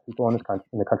worried that people in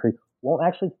the country won't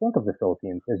actually think of the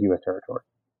Philippines as U.S. territory,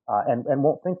 and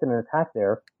won't think that an attack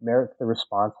there merits the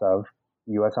response of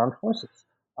the U.S. Armed Forces.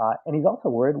 And he's also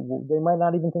worried they might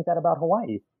not even think that about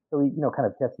Hawaii. So he, kind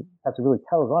of has to really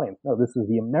tell his audience, no, this is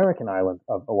the American island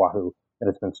of Oahu that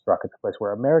has been struck. It's a place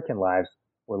where American lives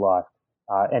were lost.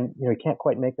 And he can't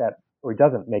quite make that, or he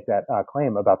doesn't make that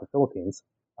claim about the Philippines.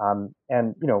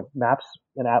 And maps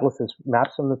and atlases,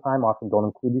 maps from the time often don't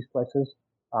include these places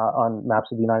on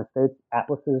maps of the United States.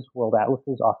 World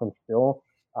atlases often still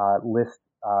list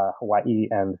Hawaii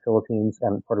and the Philippines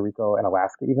and Puerto Rico and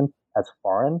Alaska even as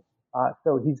foreign.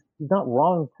 So he's not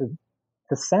wrong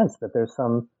to sense that there's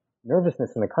some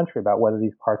nervousness in the country about whether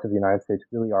these parts of the United States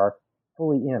really are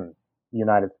fully in the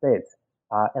United States.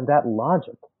 And that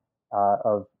logic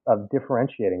of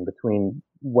differentiating between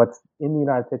what's in the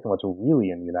United States and what's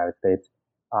really in the United States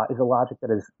is a logic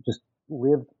that has just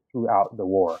lived throughout the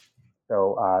war.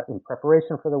 So in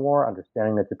preparation for the war,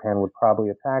 understanding that Japan would probably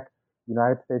attack, the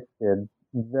United States did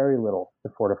very little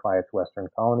to fortify its Western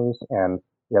colonies. And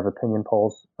we have opinion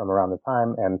polls from around the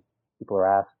time, and people are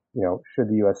asked, should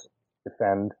the U.S.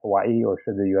 defend Hawaii or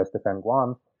should the U.S. defend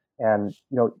Guam? And,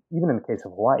 even in the case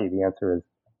of Hawaii, the answer is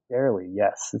barely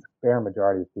yes. It's a fair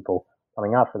majority of people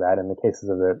coming out for that. In the cases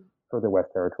of the further west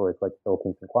territories like the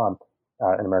Philippines and Guam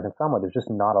and American Samoa, there's just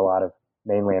not a lot of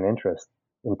mainland interest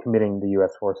in committing the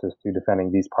U.S. forces to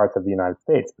defending these parts of the United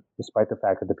States, despite the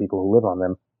fact that the people who live on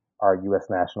them are U.S.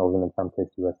 nationals and in some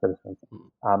cases U.S. citizens.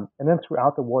 And then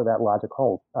throughout the war, that logic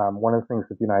holds. One of the things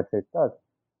that the United States does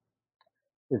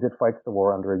is it fights the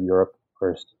war under a Europe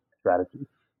first strategy,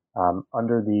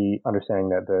 under the understanding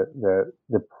that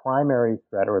the primary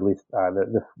threat, or at least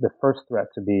the first threat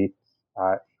to be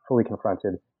fully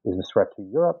confronted, is the threat to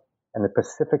Europe, and the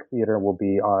Pacific theater will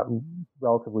be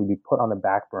relatively be put on the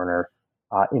back burner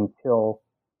until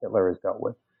Hitler is dealt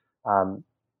with. Um,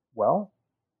 well,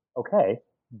 okay,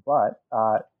 but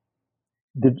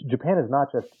Japan has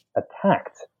not just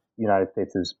attacked the United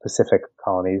States' Pacific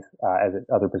colonies,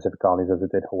 other Pacific colonies as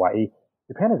it did Hawaii.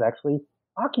 Japan has actually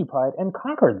occupied and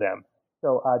conquered them.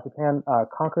 So Japan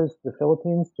conquers the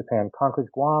Philippines. Japan conquers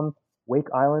Guam, Wake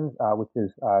Island, which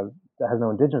is that has no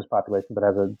indigenous population but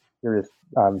has a serious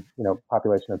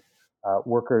population of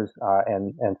workers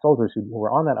and soldiers who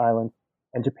were on that island.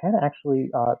 And Japan actually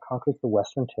conquers the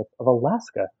western tip of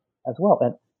Alaska as well.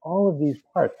 And all of these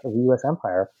parts of the U.S.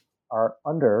 empire are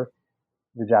under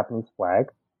the Japanese flag,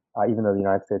 even though the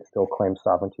United States still claims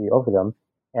sovereignty over them.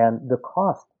 And the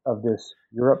cost of this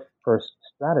Europe first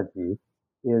strategy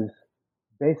is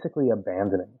basically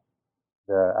abandoning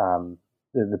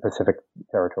the Pacific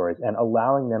territories and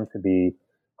allowing them to be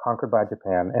conquered by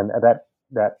Japan. And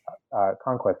that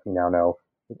conquest, we now know,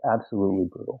 is absolutely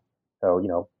brutal. So,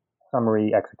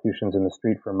 summary executions in the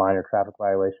street for minor traffic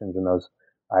violations, and those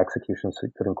executions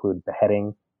could include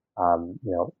beheading,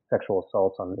 sexual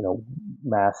assaults on,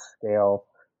 mass scale,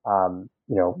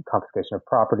 confiscation of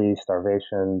property,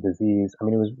 starvation, disease. I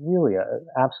mean, it was really an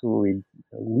absolutely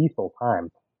lethal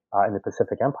time in the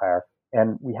Pacific Empire.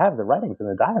 And we have the writings and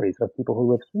the diaries of people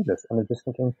who lived through this, and they're just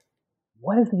thinking,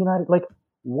 what is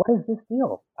what is this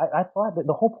deal? I thought that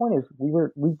the whole point is we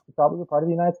thought we were part of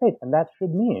the United States, and that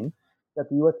should mean that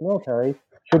the U.S. military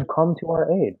should come to our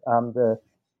aid. The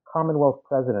Commonwealth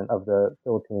president of the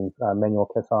Philippines, Manuel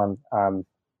Quezon,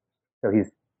 so he's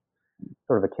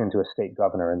sort of akin to a state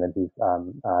governor in that he's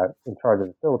in charge of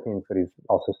the Philippines, but he's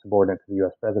also subordinate to the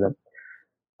U.S. president,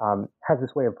 has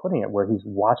this way of putting it where he's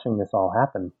watching this all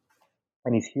happen,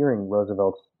 and he's hearing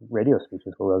Roosevelt's radio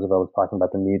speeches where Roosevelt is talking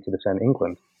about the need to defend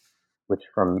England, which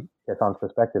from Quezon's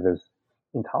perspective is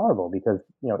intolerable because,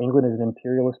 England is an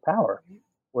imperialist power,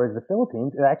 whereas the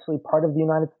Philippines is actually part of the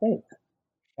United States.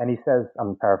 And he says,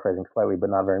 I'm paraphrasing slightly, but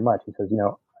not very much. He says,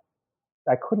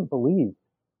 I couldn't believe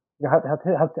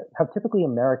how typically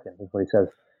American is what he says,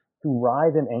 to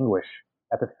writhe in anguish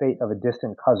at the fate of a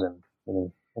distant cousin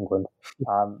in England,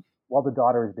 while the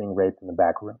daughter is being raped in the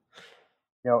back room.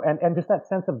 And just that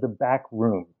sense of the back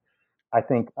room, I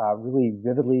think, really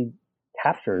vividly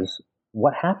captures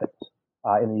what happened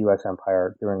in the U.S.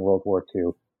 empire during World War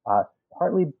II,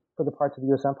 partly for the parts of the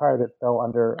U.S. empire that fell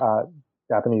under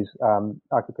Japanese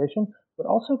occupation, but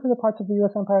also for the parts of the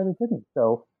U.S. empire that didn't.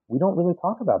 So we don't really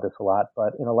talk about this a lot,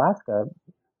 but in Alaska,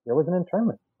 there was an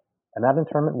internment. And that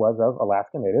internment was of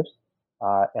Alaska natives.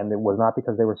 And it was not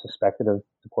because they were suspected of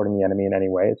supporting the enemy in any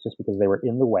way. It's just because they were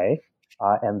in the way.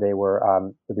 And they were,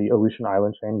 the Aleutian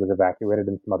Island chain was evacuated,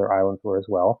 and some other islands were as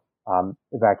well.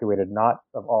 Evacuated not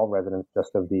of all residents,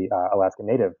 just of the Alaska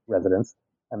Native residents.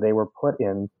 And they were put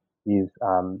in these,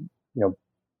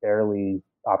 barely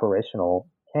operational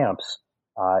camps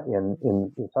in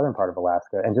the southern part of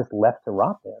Alaska and just left to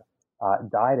rot there.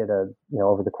 Died at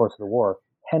over the course of the war,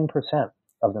 10%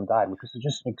 of them died, which is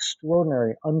just an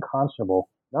extraordinary, unconscionable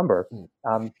number.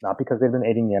 Not because they've been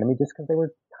aiding the enemy, just because they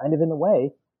were kind of in the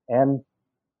way. And,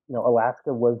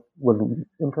 Alaska was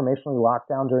informationally locked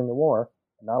down during the war.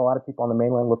 And not a lot of people on the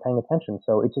mainland were paying attention.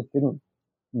 So it just didn't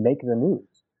make the news.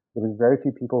 There was very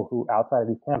few people outside of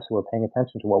these camps who were paying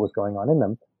attention to what was going on in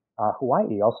them.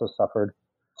 Hawaii also suffered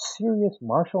serious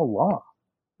martial law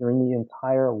during the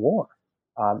entire war.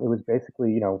 It was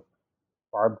basically,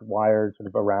 barbed wire sort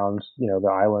of around,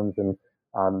 the islands, and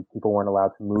people weren't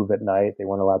allowed to move at night. They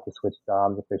weren't allowed to switch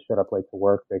jobs. If they showed up late to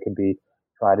work, they could be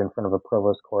tried in front of a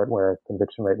provost court where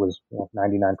conviction rate was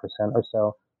 99% or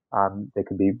so. They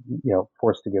could be,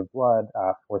 forced to give blood,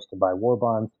 forced to buy war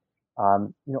bonds.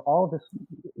 All of this,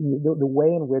 the way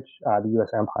in which the U.S.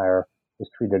 empire is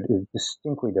treated is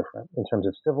distinctly different in terms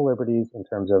of civil liberties, in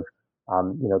terms of,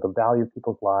 the value of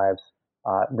people's lives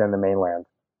than the mainland.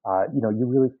 You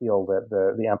really feel that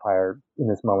the empire in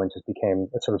this moment just became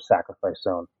a sort of sacrifice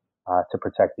zone to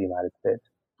protect the United States.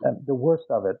 And the worst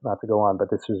of it, not to go on, but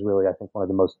this is really, I think, one of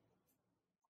the most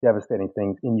devastating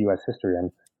things in U.S. history, and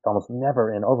it's almost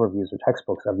never in overviews or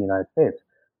textbooks of the United States.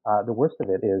 The worst of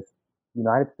it is the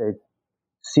United States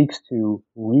seeks to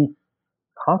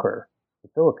reconquer the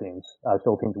Philippines. The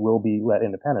Philippines will be let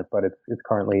independent, but it's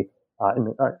currently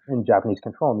in Japanese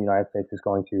control, and the United States is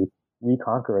going to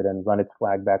reconquer it and run its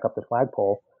flag back up the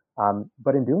flagpole.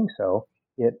 But in doing so,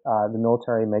 the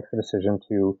military makes the decision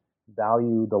to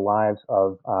value the lives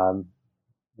of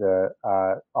the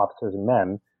officers and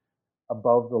men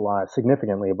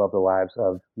significantly above the lives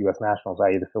of U.S. nationals,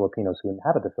 i.e. the Filipinos who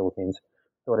inhabit the Philippines.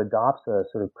 So it adopts a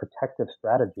sort of protective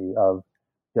strategy of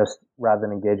just, rather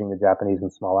than engaging the Japanese in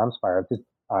small arms fire, just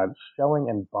shelling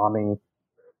and bombing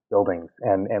buildings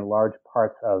and large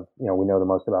parts of, we know the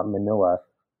most about Manila,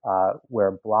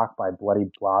 where block by bloody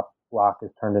block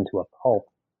is turned into a pulp,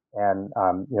 and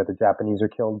the Japanese are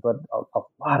killed, but a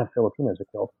lot of Filipinos are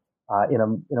killed.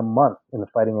 In a month in the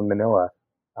fighting in Manila,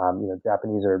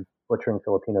 Japanese are butchering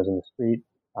Filipinos in the street,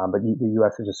 but the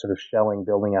U.S. is just sort of shelling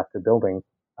building after building.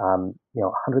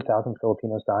 100,000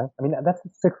 Filipinos die. I mean, that's the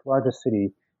sixth largest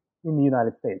city in the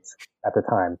United States at the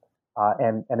time.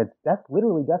 And it's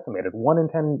literally decimated. 1 in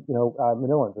 10,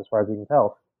 Manilans, as far as we can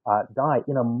tell, die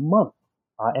in a month.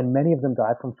 And many of them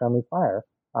died from friendly fire,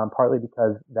 partly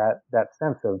because that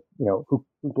sense of,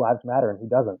 whose lives matter and who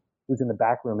doesn't, who's in the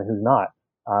back room and who's not.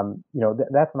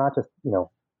 That's not just,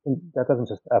 that doesn't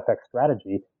just affect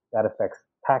strategy. That affects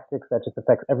tactics. That just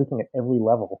affects everything at every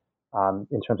level,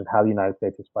 in terms of how the United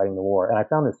States is fighting the war. And I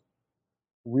found this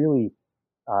really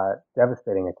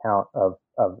devastating account of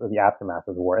the aftermath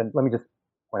of the war. And let me just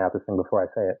point out this thing before I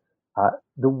say it.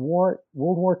 The war,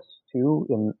 World War II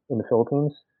in the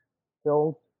Philippines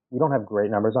killed, we don't have great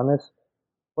numbers on this,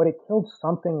 but it killed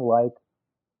something like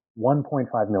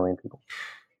 1.5 million people.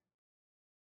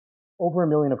 Over 1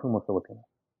 million of whom were Filipino.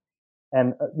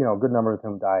 And, a good number of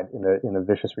whom died in the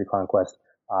vicious reconquest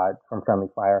from friendly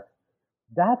fire.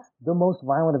 That's the most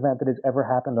violent event that has ever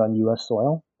happened on U.S.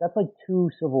 soil. That's like 2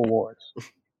 civil wars.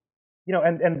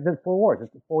 And the 4 wars,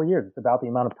 it's 4 years. It's about the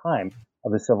amount of time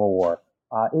of the Civil War.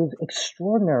 It was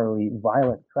extraordinarily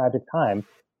violent, tragic time,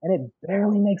 and it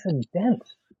barely makes a dent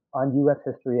on U.S.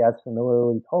 history as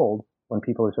familiarly told when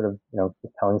people are sort of,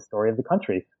 just telling the story of the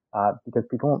country. Because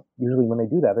people don't usually, when they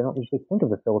do that, they don't usually think of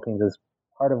the Philippines as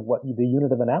part of what the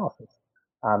unit of analysis.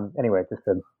 Anyway, just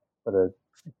for the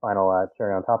final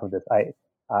cherry on top of this, I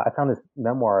found this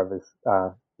memoir of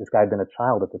this guy had been a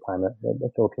child at the time, a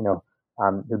Filipino,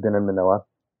 who'd been in Manila,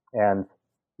 and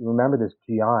you remember this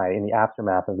GI in the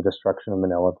aftermath of the destruction of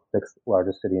Manila, the 6th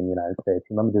largest city in the United States.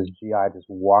 You remember this GI just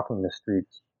walking the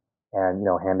streets and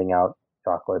handing out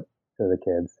chocolate to the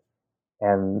kids,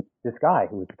 and this guy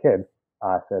who was a kid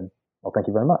said, "Well, thank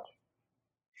you very much."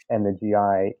 And the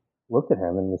GI looked at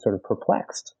him and was sort of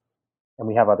perplexed. And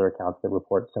we have other accounts that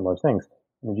report similar things.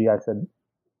 And the GI said,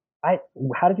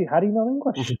 how do you know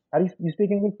English? How do you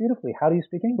speak English beautifully? How do you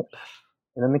speak English?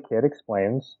 And then the kid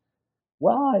explains,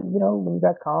 well, when you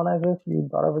guys colonized us, you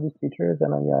brought over these teachers,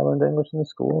 and I learned English in the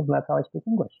schools, and that's how I speak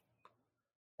English.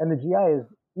 And the GI is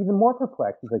even more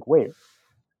perplexed. He's like, wait,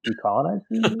 we colonized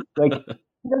you? Like,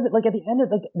 he does it, like, at the end of,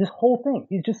 like, this whole thing.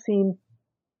 He's just seen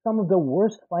some of the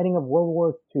worst fighting of World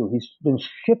War II. He's been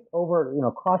shipped over,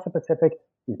 across the Pacific.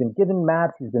 He's been given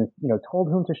maps. He's been, told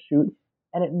whom to shoot.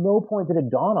 And at no point did it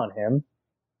dawn on him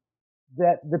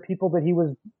that the people that he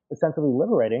was essentially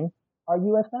liberating are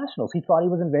U.S. nationals. He thought he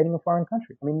was invading a foreign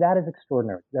country. I mean, that is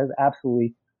extraordinary. That is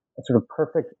absolutely a sort of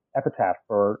perfect epitaph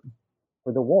for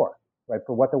the war, right?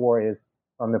 For what the war is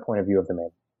from the point of view of the man.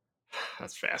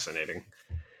 That's fascinating.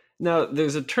 Now,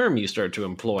 there's a term you start to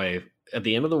employ at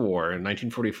the end of the war in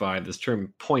 1945, this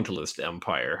term pointillist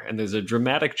empire. And there's a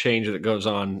dramatic change that goes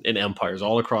on in empires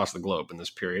all across the globe in this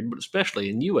period, but especially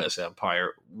in U.S. empire.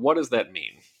 What does that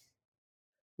mean?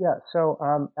 Yeah, so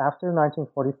after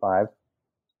 1945,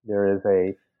 there is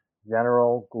a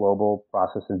general global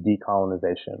process of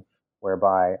decolonization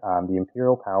whereby the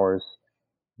imperial powers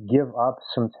give up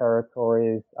some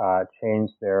territories,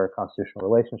 change their constitutional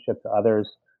relationship to others.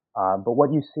 But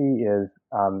what you see is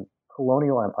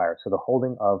colonial empire, so the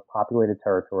holding of populated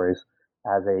territories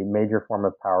as a major form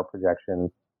of power projection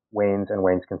wanes and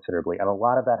wanes considerably. And a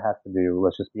lot of that has to do,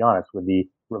 let's just be honest, with the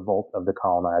revolt of the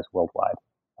colonized worldwide.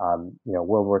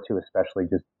 World War II especially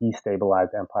just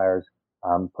destabilized empires,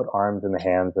 put arms in the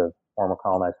hands of former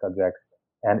colonized subjects.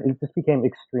 And it just became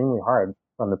extremely hard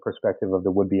from the perspective of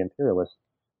the would-be imperialists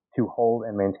to hold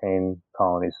and maintain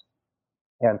colonies.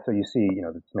 And so you see,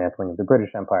 the dismantling of the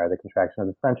British Empire, the contraction of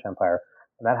the French Empire.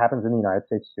 And that happens in the United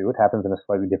States too. It happens in a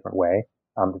slightly different way.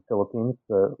 The Philippines,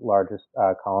 the largest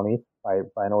colony by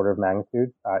an order of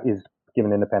magnitude, is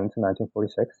given independence in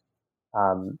 1946.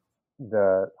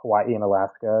 The Hawaii and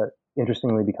Alaska,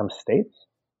 interestingly, become states,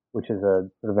 which is a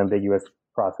sort of ambiguous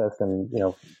process and,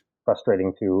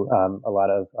 frustrating to a lot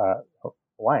of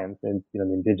Hawaiians and, the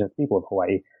indigenous people of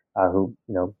Hawaii, who,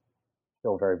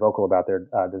 still very vocal about their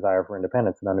desire for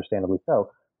independence, and understandably so.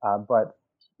 But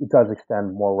it does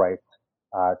extend more rights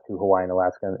to Hawaii and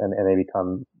Alaska, and they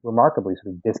become remarkably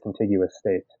sort of discontiguous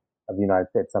states of the United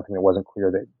States, something that wasn't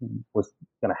clear that was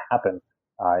going to happen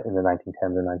in the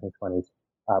 1910s or 1920s.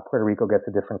 Puerto Rico gets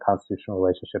a different constitutional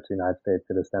relationship to the United States.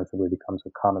 It ostensibly becomes a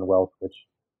commonwealth, which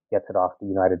gets it off the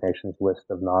United Nations list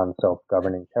of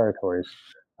non-self-governing territories.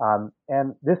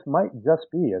 And this might just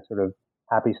be a sort of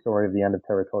happy story of the end of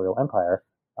territorial empire,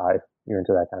 if you're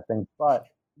into that kind of thing. But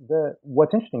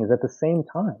what's interesting is at the same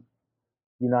time,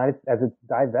 as it's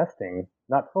divesting,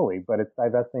 not fully, but it's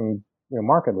divesting,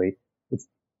 markedly, it's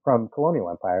from colonial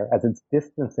empire, as it's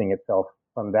distancing itself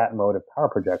from that mode of power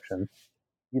projection,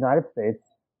 the United States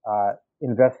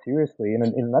invests seriously in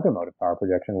another mode of power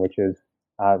projection, which is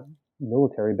uh,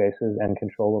 military bases and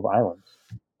control of islands.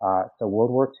 So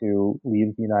World War II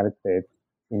leaves the United States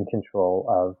in control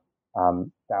of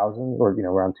thousands, or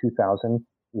around 2,000,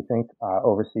 we think,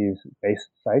 overseas base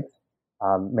sites.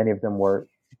 Many of them were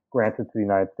granted to the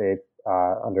United States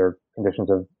under conditions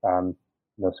of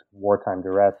wartime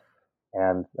duress,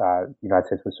 and the United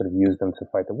States would sort of use them to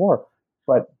fight the war.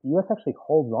 But the U.S. actually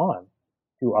holds on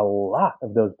to a lot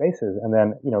of those bases, and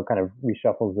then kind of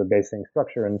reshuffles the basing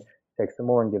structure and takes some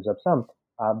more and gives up some.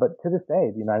 But to this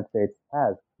day, the United States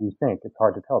has, we think, it's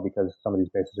hard to tell because some of these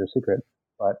bases are secret,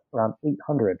 but around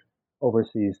 800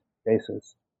 overseas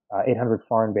bases, 800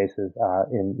 foreign bases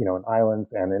in islands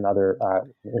and in other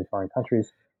in foreign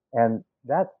countries, and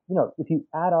that's if you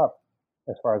add up,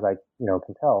 as far as I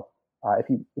can tell, if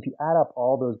you add up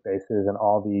all those bases and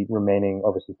all the remaining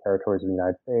overseas territories of the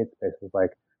United States, bases like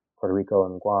Puerto Rico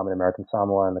and Guam and American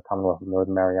Samoa and the Commonwealth of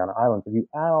Northern Mariana Islands, if you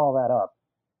add all that up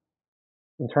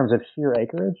in terms of sheer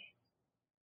acreage,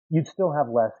 you'd still have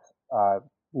less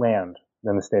land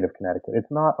than the state of Connecticut.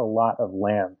 It's not a lot of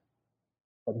land.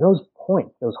 But those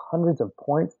points, those hundreds of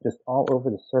points just all over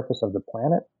the surface of the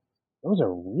planet, those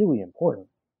are really important.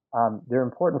 They're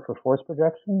important for force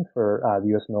projection, for the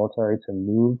U.S. military to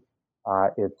move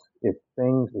its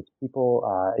things, its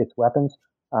people, its weapons.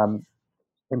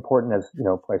 Important as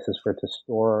places for it to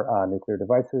store nuclear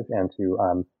devices and to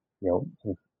sort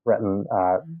of threaten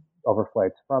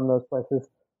overflights from those places.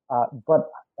 But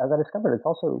as I discovered, it's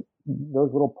also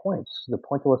those little points, the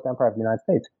pointillist empire of the United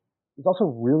States, is also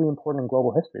really important in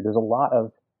global history. There's a lot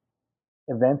of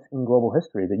events in global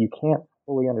history that you can't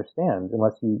fully understand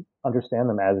unless you understand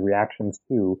them as reactions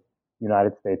to the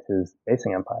United States'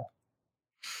 basing empire.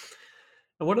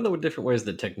 And what are the different ways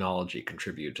that technology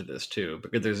contribute to this too?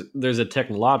 Because there's a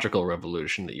technological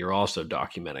revolution that you're also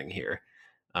documenting here,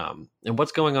 and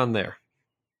what's going on there?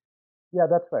 Yeah,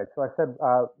 that's right. So I said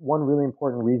one really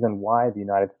important reason why the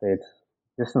United States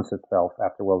distanced itself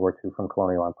after World War II from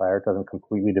colonial empire, it doesn't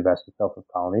completely divest itself of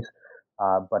colonies,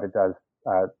 but it does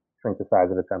shrink the size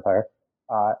of its empire,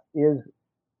 is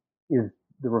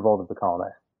the revolt of the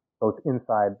colonized, both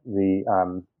inside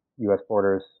the U.S.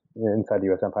 borders, inside the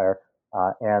U.S. empire,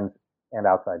 and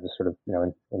outside, just sort of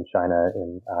in China,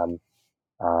 in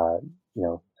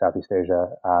Southeast Asia,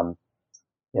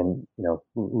 in a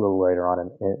little later on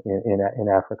in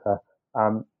Africa.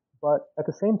 But at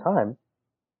the same time,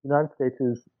 the United States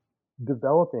is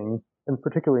developing, and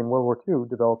particularly in World War II,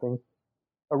 developing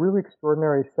a really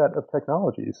extraordinary set of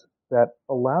technologies that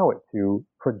allow it to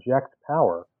project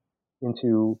power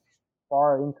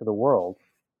far into the world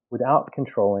without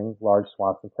controlling large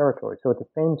swaths of territory. So at the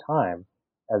same time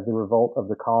as the revolt of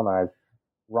the colonized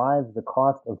drives the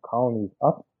cost of colonies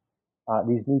up,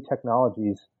 these new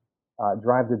technologies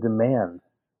drive the demand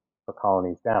for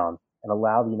colonies down and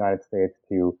allow the United States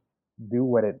to do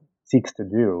what it seeks to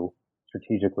do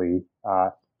strategically,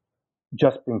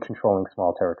 just in controlling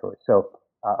small territories. So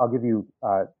I'll give you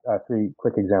three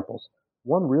quick examples.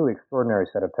 One really extraordinary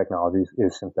set of technologies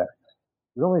is synthetics.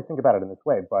 We don't really think about it in this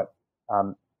way, but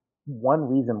one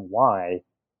reason why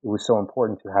it was so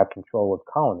important to have control of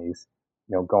colonies,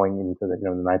 going into the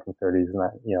 1930s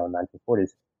and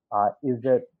 1940s, is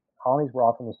that colonies were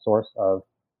often the source of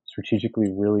strategically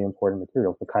really important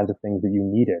materials, the kinds of things that you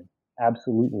needed,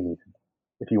 absolutely needed,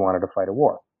 if you wanted to fight a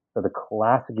war. So the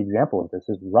classic example of this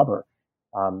is rubber.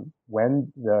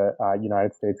 When the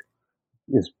United States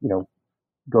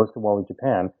goes to war with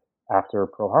Japan after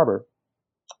Pearl Harbor,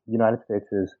 the United States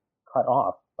is cut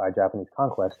off by Japanese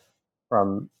conquest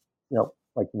from,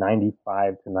 like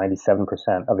 95 to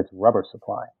 97% of its rubber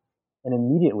supply. And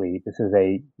immediately, this is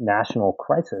a national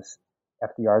crisis.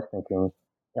 FDR is thinking,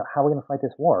 how are we going to fight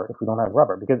this war if we don't have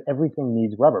rubber? Because everything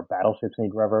needs rubber. Battleships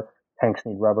need rubber, tanks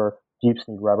need rubber, jeeps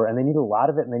need rubber, and they need a lot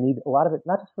of it. And they need a lot of it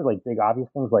not just for like big obvious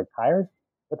things like tires,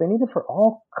 but they need it for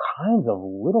all kinds of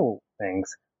little things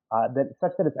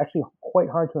such that it's actually quite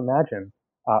hard to imagine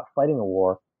fighting a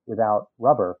war without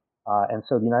rubber. And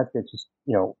so the United States just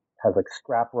has like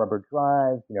scrap rubber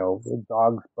drives,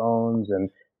 dogs' bones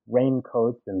and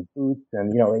raincoats and boots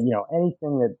and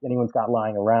anything that anyone's got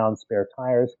lying around, spare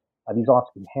tires. These all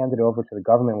have to be handed over to the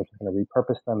government, which is going to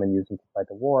repurpose them and use them to fight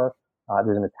the war.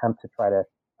 There's an attempt to try to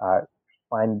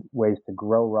find ways to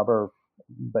grow rubber,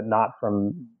 but not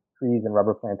from trees and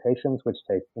rubber plantations, which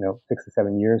take 6 to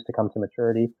 7 years to come to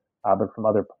maturity. but from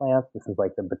other plants. This is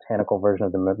like the botanical version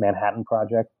of the Manhattan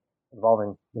Project,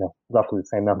 involving roughly the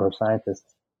same number of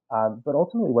scientists. But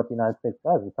ultimately, what the United States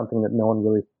does is something that no one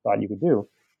really thought you could do,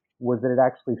 was that it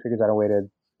actually figures out a way to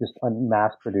just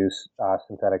mass produce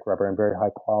synthetic rubber and very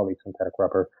high quality synthetic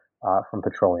rubber from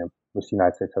petroleum, which the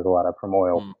United States has a lot of from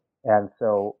oil. And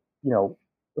so,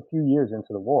 a few years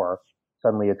into the war,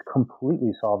 suddenly it's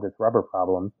completely solved its rubber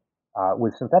problem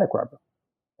with synthetic rubber.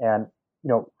 And,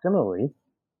 similarly,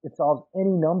 it solves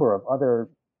any number of other,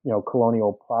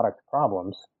 colonial product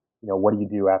problems. What do you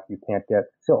do after you can't get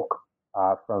silk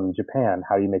from Japan?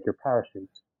 How do you make your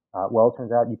parachutes? Well, it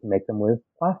turns out you can make them with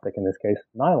plastic, in this case,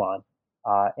 nylon.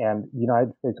 And the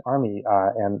United States Army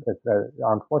and the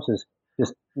armed forces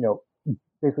just,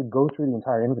 basically go through the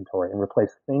entire inventory and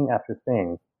replace thing after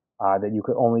thing that you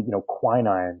could only,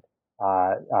 quinine,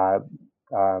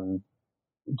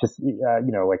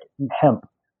 like hemp,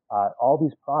 all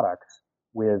these products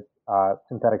with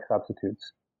synthetic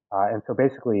substitutes. And so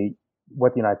basically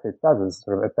what the United States does is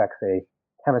sort of affects a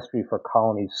chemistry for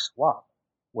colonies swap,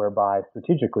 whereby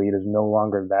strategically it is no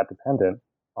longer that dependent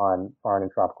on foreign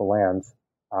and tropical lands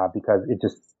because it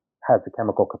just has the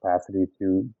chemical capacity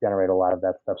to generate a lot of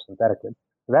that stuff synthetically.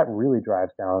 So that really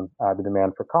drives down the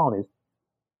demand for colonies.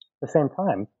 At the same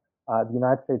time, the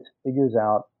United States figures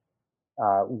out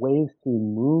ways to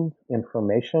move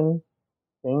information,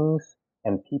 things,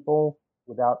 and people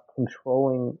without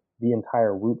controlling the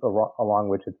entire route along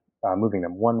which it's moving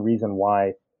them. One reason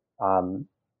why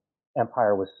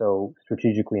empire was so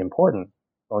strategically important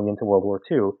going into World War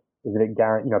II is that it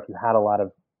guaranteed, if you had a lot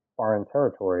of foreign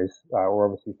territories or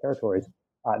overseas territories,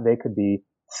 they could be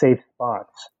safe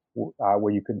spots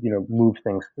where you could, move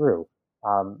things through.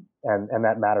 And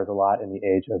that matters a lot in the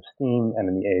age of steam and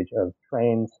in the age of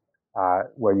trains,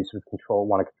 where you sort of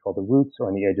want to control the routes, or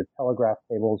in the age of telegraph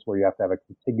cables, where you have to have a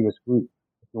contiguous route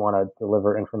if you want to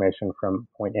deliver information from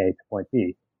point A to point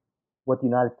B. What the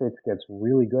United States gets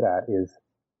really good at is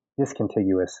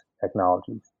discontiguous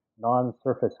technologies,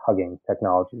 non-surface hugging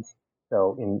technologies.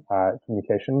 So in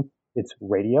communication, it's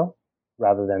radio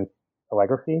rather than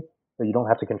telegraphy. So you don't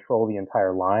have to control the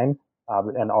entire line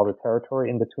and all the territory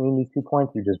in between these 2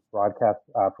 points. You just broadcast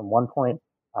from one point,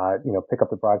 pick up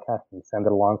the broadcast and send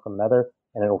it along from another,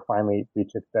 and it'll finally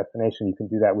reach its destination. You can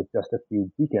do that with just a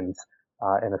few beacons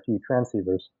and a few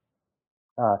transceivers.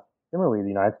 Similarly, the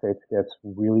United States gets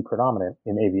really predominant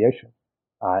in aviation,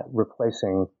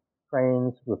 replacing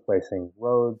trains, replacing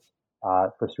roads,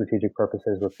 for strategic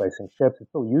purposes, replacing ships. It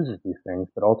still uses these things,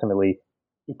 but ultimately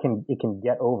it can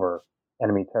get over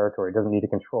enemy territory. It doesn't need to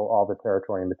control all the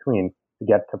territory in between to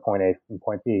get to point A and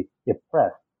point B if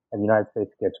pressed. And the United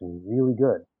States gets really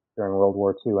good during World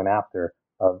War II and after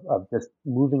of just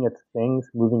moving its things,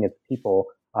 moving its people,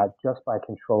 just by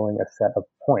controlling a set of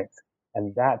points.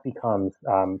 And that becomes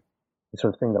the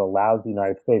sort of thing that allows the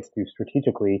United States to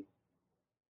strategically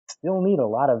still need a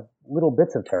lot of little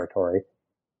bits of territory,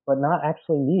 but not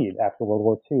actually need, after World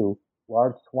War II,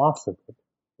 large swaths of it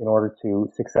in order to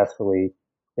successfully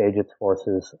stage its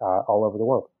forces all over the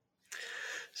world.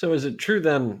 So is it true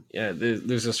then,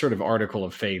 there's a sort of article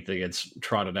of faith that gets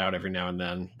trotted out every now and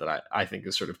then that I think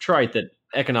is sort of trite, that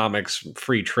economics,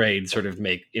 free trade sort of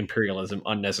make imperialism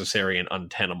unnecessary and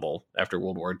untenable after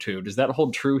World War II. Does that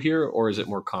hold true here, or is it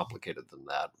more complicated than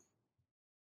that?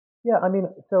 Yeah,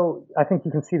 so I think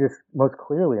you can see this most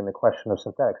clearly in the question of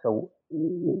synthetics. So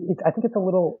I think it's a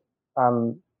little,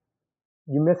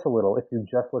 you miss a little if you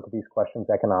just look at these questions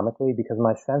economically, because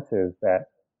my sense is that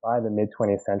by the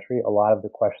mid-20th century, a lot of the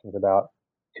questions about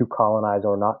to colonize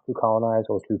or not to colonize,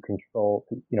 or to control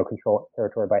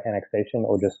territory by annexation,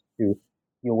 or just to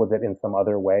deal with it in some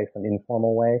other way, some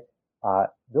informal way,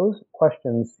 those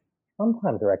questions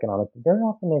sometimes are economic, but very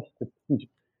often they're strategic.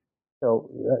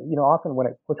 So, often when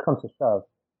push comes to shove,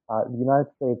 the United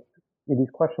States,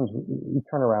 these questions, we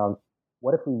turn around,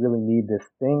 what if we really need this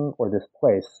thing or this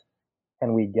place?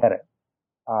 Can we get it?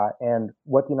 And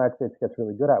what the United States gets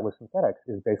really good at with synthetics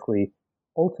is basically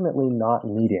ultimately not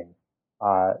needing,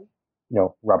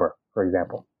 rubber, for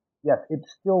example. Yes, it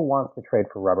still wants to trade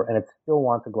for rubber, and it still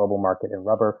wants a global market in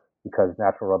rubber because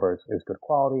natural rubber is good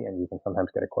quality and you can sometimes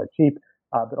get it quite cheap.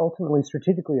 But ultimately,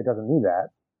 strategically, it doesn't need that.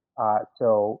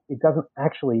 So it doesn't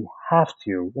actually have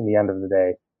to, in the end of the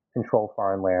day, control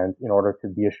foreign lands in order to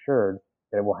be assured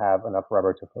that it will have enough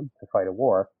rubber to fight a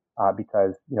war.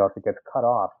 Because, if it gets cut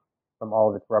off from all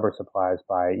of its rubber supplies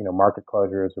by, market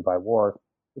closures or by war,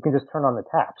 it can just turn on the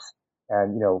taps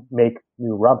and, make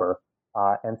new rubber.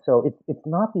 And so it's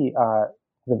not the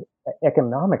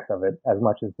economics of it as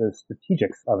much as the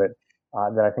strategics of it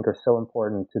that I think are so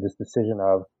important to this decision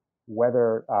of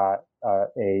whether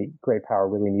a great power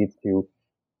really needs to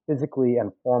physically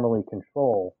and formally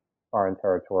control foreign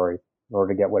territory in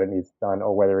order to get what it needs done,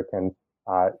 or whether it can,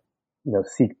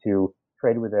 seek to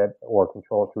trade with it or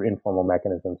control it through informal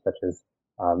mechanisms such as,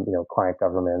 client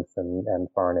governments and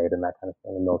foreign aid and that kind of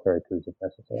thing, and military coups if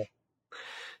necessary.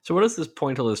 So, what does this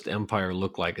pointillist empire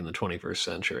look like in the 21st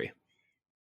century?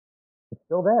 It's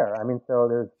still there. I mean, so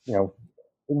there's,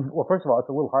 well, first of all, it's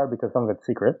a little hard because some of it's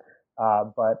secret,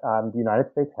 but the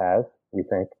United States has, we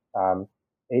think,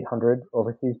 800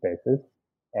 overseas bases,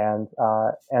 and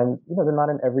they're not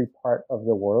in every part of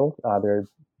the world. There are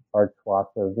large swaths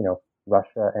of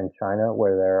Russia and China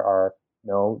where there are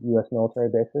no U.S. military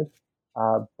bases,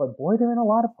 but boy, they're in a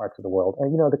lot of parts of the world.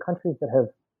 And the countries that have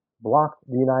blocked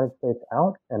the United States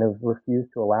out and have refused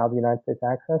to allow the United States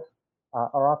access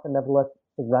are often nevertheless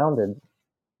surrounded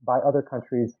by other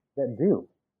countries that do,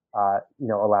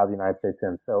 allow the United States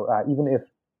in. So even if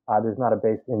there's not a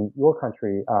base in your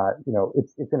country,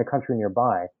 it's in a country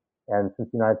nearby. And since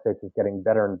the United States is getting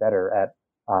better and better at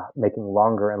making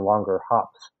longer and longer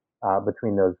hops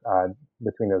between those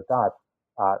dots,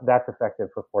 that's effective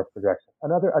for force projection.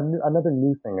 Another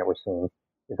new thing that we're seeing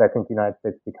is, I think, the United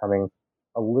States becoming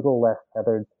a little less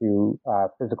tethered to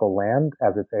physical land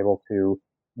as it's able to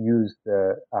use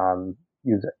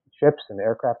ships and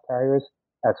aircraft carriers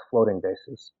as floating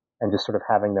bases, and just sort of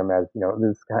having them as,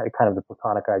 this kind of the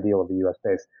platonic ideal of the U.S.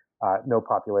 base. No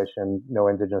population, no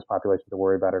indigenous population to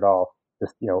worry about at all.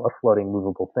 Just, a floating,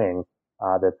 movable thing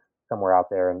that's somewhere out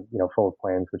there and, full of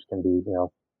planes, which can be,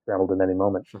 scrambled in any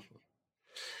moment.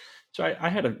 So I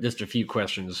had just a few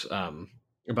questions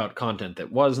about content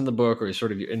that was in the book, or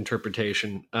sort of your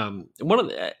interpretation. One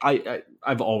of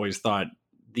I've always thought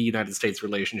the United States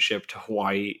relationship to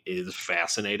Hawaii is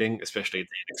fascinating, especially at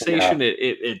the annexation.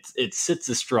 Yeah. It sits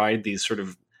astride these sort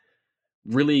of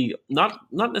really not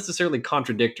necessarily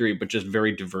contradictory, but just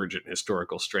very divergent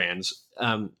historical strands.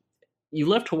 You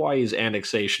left Hawaii's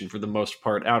annexation for the most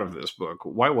part out of this book.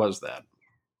 Why was that?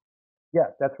 Yeah,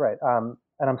 that's right.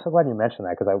 And I'm so glad you mentioned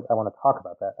that, because I want to talk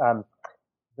about that.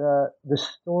 The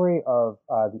story of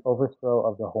the overthrow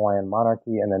of the Hawaiian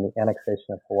monarchy and then the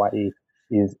annexation of Hawaii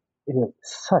is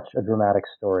such a dramatic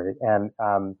story, and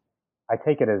I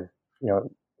take it as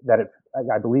that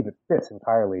I believe it fits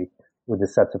entirely with the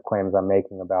sets of claims I'm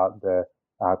making about the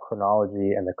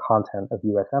chronology and the content of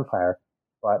U.S. empire.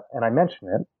 And I mention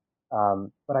it,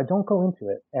 but I don't go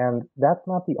into it, and that's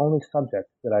not the only subject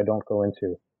that I don't go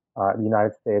into. The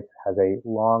United States has a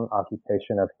long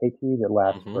occupation of Haiti that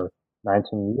lasts for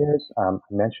 19 years. I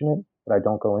mention it, but I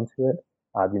don't go into it.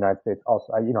 The United States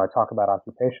also, I talk about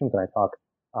occupations, and I talk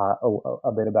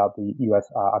a bit about the U.S.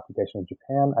 Occupation of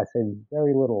Japan. I say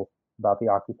very little about the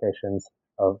occupations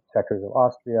of sectors of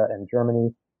Austria and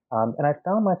Germany. And I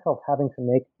found myself having to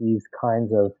make these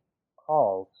kinds of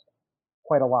calls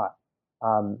quite a lot.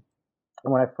 And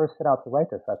when I first set out to write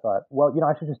this, I thought, well,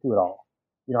 I should just do it all.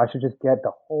 I should just get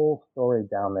the whole story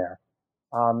down there.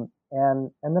 And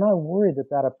then I worried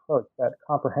that approach, that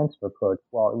comprehensive approach,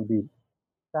 while it would be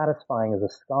satisfying as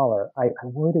a scholar, I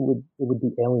worried it would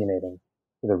be alienating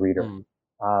to the reader.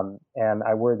 And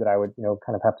I worried that I would,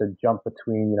 kind of have to jump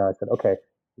between, I said, okay,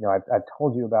 I've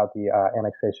told you about the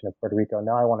annexation of Puerto Rico.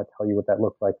 Now I want to tell you what that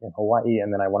looks like in Hawaii,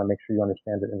 and then I want to make sure you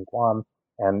understand it in Guam.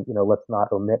 And, let's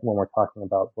not omit, when we're talking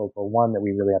about World War I, that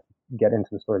we really have to get into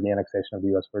the story of the annexation of the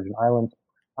U.S. Virgin Islands.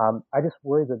 I just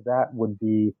worried that would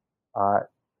be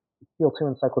feel too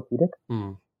encyclopedic.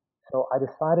 So I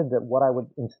decided that what I would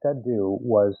instead do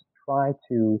was try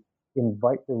to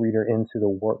invite the reader into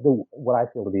what I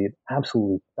feel to be an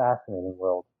absolutely fascinating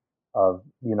world of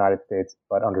the United States,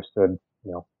 but understood,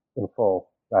 in full,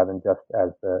 rather than just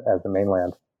as the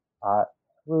mainland,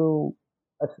 through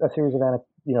a series of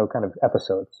kind of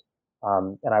episodes.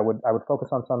 And I would focus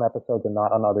on some episodes and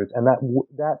not on others. And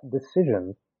that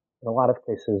decision, in a lot of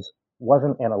cases,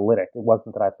 wasn't analytic. It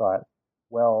wasn't that I thought,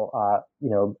 well,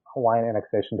 Hawaiian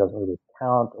annexation doesn't really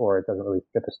count, or it doesn't really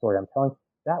fit the story I'm telling.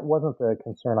 That wasn't the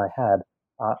concern I had.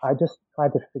 I just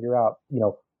tried to figure out,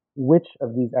 which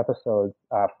of these episodes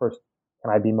first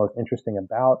can I be most interesting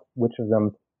about, which of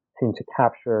them seem to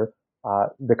capture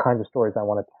the kinds of stories I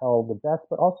want to tell the best,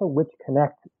 but also which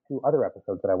connect to other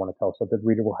episodes that I want to tell, so that the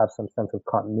reader will have some sense of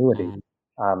continuity.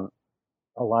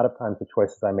 A lot of times the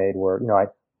choices I made were,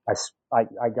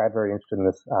 I got very interested in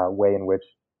this way in which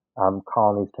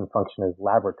colonies can function as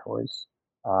laboratories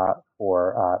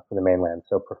for the mainland.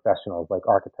 So professionals like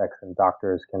architects and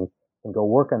doctors can go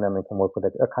work on them, and can work with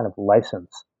a kind of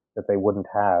license that they wouldn't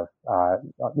have,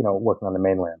 working on the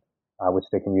mainland, which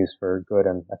they can use for good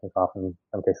and I think often in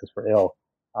some cases for ill.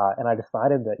 And I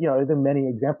decided that, there are many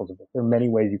examples of this. There are many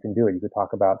ways you can do it. You could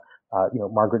talk about,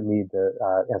 Margaret Mead, the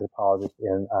anthropologist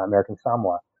in American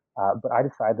Samoa. But I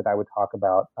decided that I would talk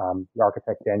about the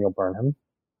architect Daniel Burnham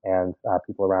and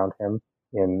people around him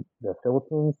in the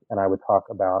Philippines. And I would talk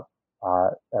about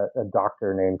a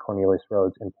doctor named Cornelius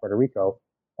Rhodes in Puerto Rico.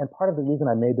 And part of the reason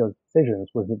I made those decisions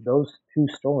was that those two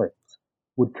stories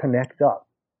would connect up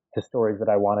to stories that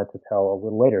I wanted to tell a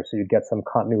little later. So you'd get some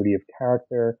continuity of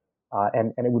character,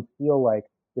 and it would feel like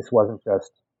this wasn't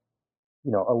just,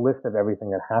 a list of everything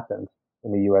that happened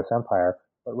in the U.S. empire,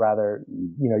 but rather,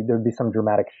 there'd be some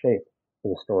dramatic shape to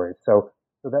the stories. So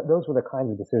that those were the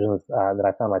kinds of decisions that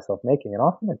I found myself making, and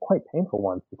often they're quite painful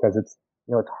ones because it's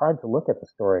hard to look at the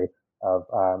story of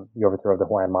the overthrow of the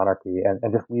Hawaiian monarchy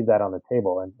and just leave that on the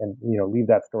table and leave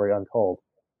that story untold.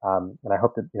 And I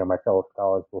hope that my fellow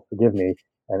scholars will forgive me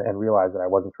and realize that I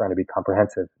wasn't trying to be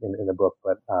comprehensive in the book,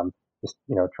 but just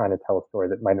trying to tell a story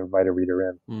that might invite a reader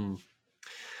in. Mm.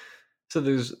 So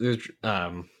there's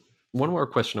one more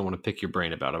question I want to pick your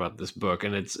brain about this book,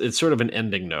 and it's sort of an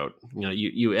ending note.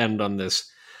 You end on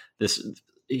this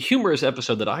humorous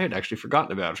episode that I had actually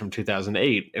forgotten about from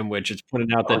 2008, in which it's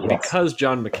pointed out that because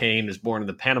John McCain is born in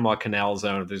the Panama Canal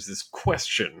Zone, there's this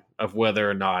question of whether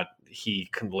or not he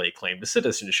can lay claim to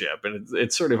citizenship, and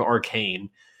it's sort of arcane,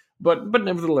 but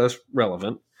nevertheless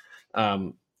relevant.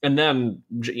 And then,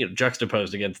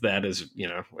 juxtaposed against that is,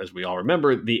 as we all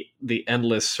remember, the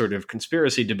endless sort of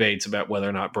conspiracy debates about whether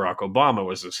or not Barack Obama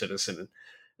was a citizen.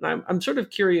 And I'm sort of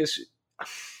curious,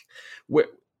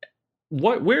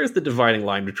 where is the dividing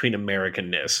line between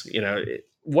Americanness?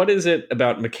 What is it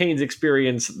about McCain's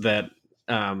experience that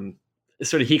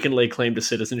sort of he can lay claim to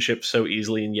citizenship so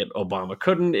easily, and yet Obama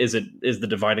couldn't? Is the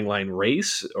dividing line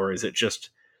race, or is it just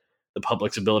the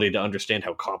public's ability to understand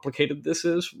how complicated this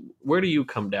is? Where do you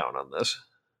come down on this?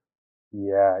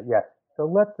 Yeah. So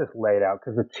let's just lay it out,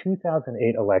 because the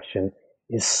 2008 election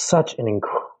is such an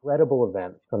incredible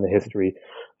event from the history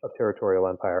of territorial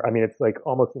empire. I mean, it's like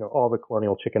almost, all the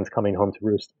colonial chickens coming home to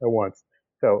roost at once.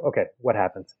 So, okay, what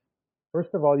happens?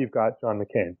 First of all, you've got John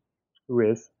McCain, who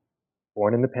is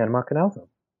born in the Panama Canal Zone,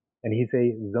 and he's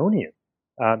a Zonian.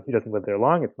 He doesn't live there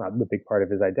long. It's not the big part of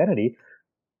his identity,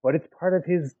 but it's part of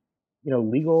his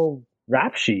legal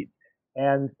rap sheet.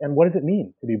 And what does it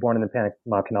mean to be born in the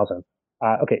Panama Canal Zone?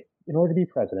 Okay, in order to be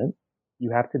president,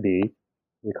 you have to be,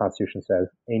 the Constitution says,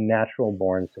 a natural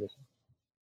born citizen.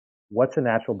 What's a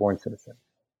natural born citizen?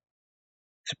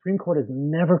 The Supreme Court has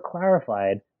never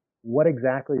clarified what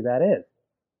exactly that is.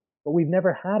 But we've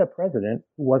never had a president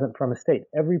who wasn't from a state.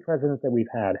 Every president that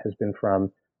we've had has been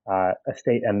from a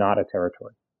state and not a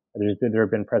territory. There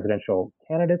have been presidential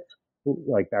candidates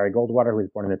like Barry Goldwater, who was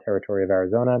born in the territory of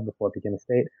Arizona before it became a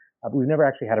state. But we've never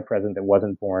actually had a president that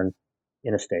wasn't born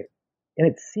in a state. And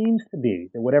it seems to be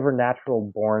that whatever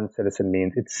natural born citizen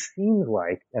means, it seems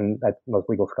like, and most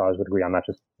legal scholars would agree, I'm not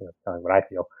just telling what I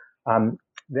feel,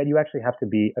 that you actually have to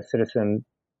be a citizen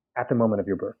at the moment of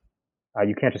your birth.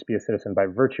 You can't just be a citizen by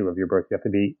virtue of your birth. You have to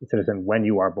be a citizen when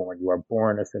you are born. You are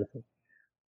born a citizen.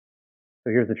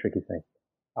 So here's the tricky thing.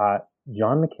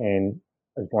 John McCain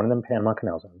was born in the Panama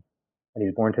Canal Zone, and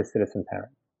he's born to citizen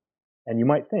parents. And you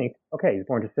might think, okay, he's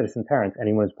born to citizen parents.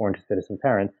 Anyone who's born to citizen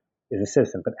parents is a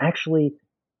citizen. But actually,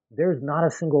 there's not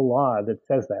a single law that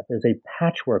says that. There's a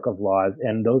patchwork of laws,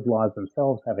 and those laws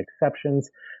themselves have exceptions.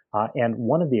 And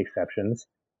one of the exceptions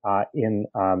in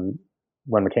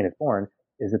when McCain is born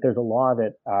is that there's a law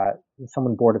that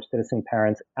someone born of citizen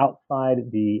parents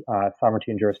outside the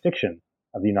sovereignty and jurisdiction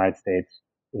of the United States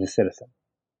is a citizen.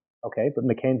 Okay, but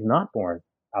McCain's not born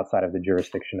outside of the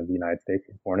jurisdiction of the United States.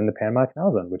 He's born in the Panama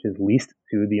Canal Zone, which is leased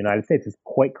to the United States. It's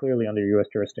quite clearly under U.S.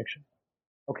 jurisdiction.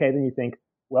 Okay, then you think,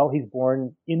 well, he's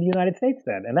born in the United States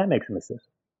then, and that makes him a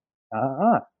citizen.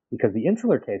 Because the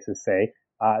insular cases say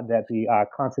that the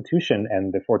Constitution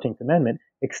and the 14th Amendment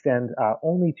extend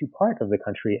only to part of the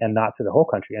country and not to the whole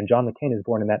country. And John McCain is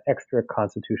born in that extra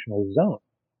constitutional zone.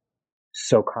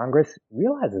 So Congress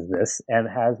realizes this and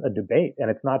has a debate,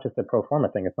 and it's not just a pro forma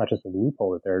thing. It's not just a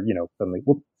loophole that they're, suddenly,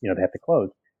 they have to close.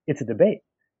 It's a debate.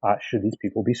 Should these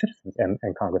people be citizens?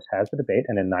 And Congress has the debate,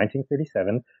 and in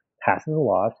 1937 passes a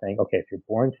law saying, okay, if you're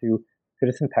born to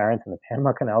citizen parents in the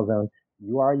Panama Canal Zone,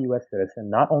 you are a U.S. citizen.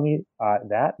 Not only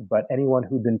that, but anyone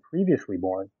who'd been previously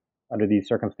born under these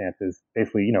circumstances,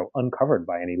 basically, uncovered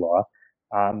by any law,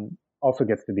 also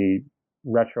gets to be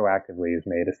retroactively is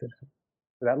made a citizen.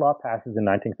 So that law passes in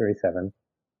 1937,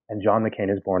 and John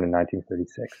McCain is born in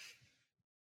 1936.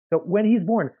 So when he's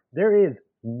born, there is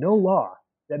no law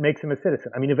that makes him a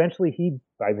citizen. I mean, eventually he,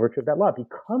 by virtue of that law,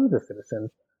 becomes a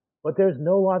citizen, but there's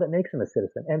no law that makes him a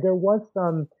citizen. And there was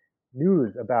some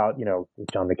news about, is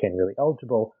John McCain really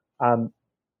eligible?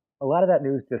 A lot of that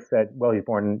news just said, well, he's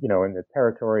born, in the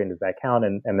territory, and does that count?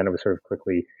 And then it was sort of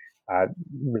quickly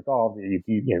resolved.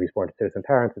 He's born to citizen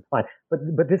parents, it's fine.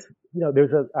 But this,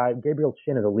 there's Gabriel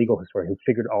Chin is a legal historian who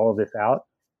figured all of this out.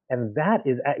 And that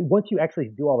is, once you actually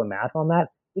do all the math on that,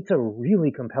 it's a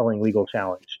really compelling legal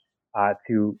challenge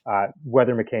to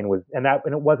whether McCain was, and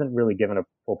it wasn't really given a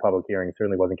full public hearing. It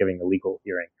certainly wasn't giving a legal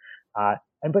hearing.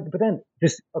 But then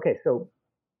okay, so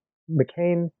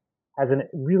McCain has a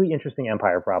really interesting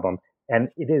empire problem, and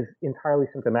it is entirely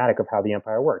symptomatic of how the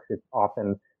empire works. It's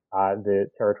often the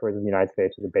territories of the United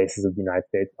States or the bases of the United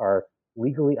States are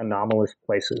legally anomalous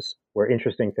places where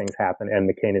interesting things happen, and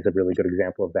McCain is a really good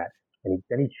example of that. And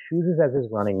then he chooses as his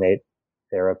running mate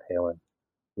Sarah Palin,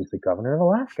 who's the governor of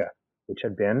Alaska, which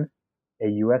had been a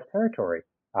U.S. territory,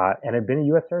 and had been a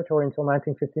U.S. territory until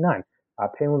 1959.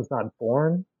 Palin's not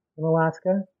born in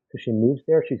Alaska, so she moves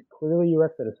there. She's clearly a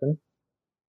U.S. citizen.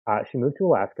 She moved to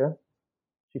Alaska.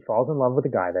 She falls in love with a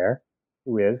guy there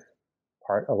who is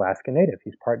part Alaska Native.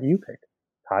 He's part Yupik,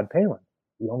 Todd Palin.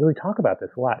 We don't really talk about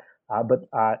this a lot, but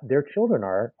their children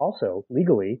are also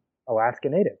legally Alaska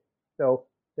Native. So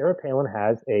Sarah Palin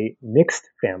has a mixed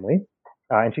family,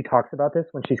 and she talks about this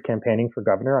when she's campaigning for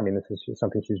governor. I mean, this is just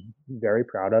something she's very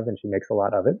proud of, and she makes a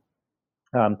lot of it.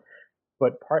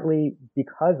 But partly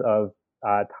because of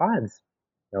Todd's,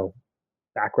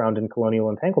 background in colonial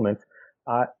entanglements,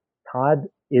 Todd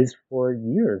is for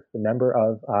years the member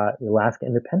of the Alaska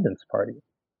Independence Party,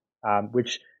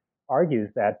 which argues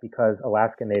that because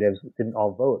Alaska Natives didn't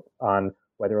all vote on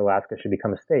whether Alaska should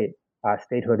become a state,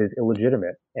 statehood is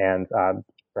illegitimate, and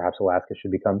perhaps Alaska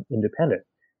should become independent,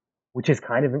 which is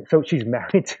so she's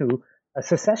married to a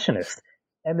secessionist.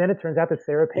 And then it turns out that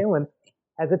Sarah Palin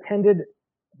has attended,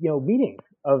 meetings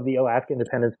of the Alaska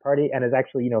Independence Party and has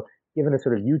actually, given a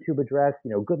sort of YouTube address,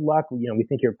 good luck. We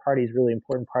think your party is a really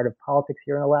important part of politics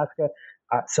here in Alaska.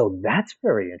 So that's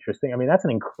very interesting. I mean, that's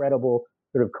an incredible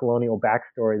sort of colonial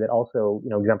backstory that also,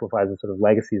 exemplifies the sort of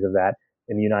legacies of that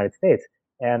in the United States.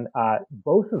 And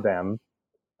both of them,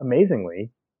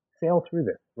 amazingly, sail through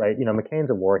this, right? McCain's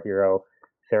a war hero.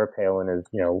 Sarah Palin is,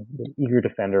 an eager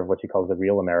defender of what she calls the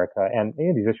real America. And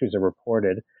many of these issues are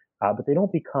reported, but they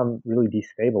don't become really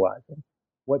destabilizing.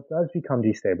 What does become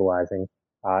destabilizing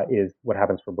is what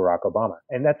happens for Barack Obama.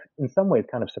 And that's in some ways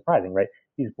kind of surprising, right?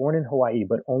 He's born in Hawaii,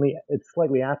 but it's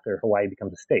slightly after Hawaii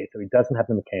becomes a state. So he doesn't have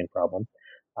the McCain problem.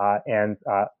 And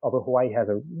although Hawaii has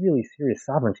a really serious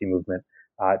sovereignty movement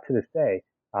to this day,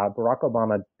 Barack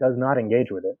Obama does not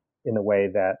engage with it in the way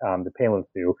that the Palins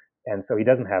do. And so he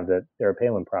doesn't have the Sarah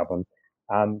Palin problem.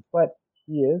 But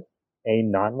he is a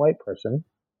non-white person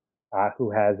who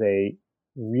has a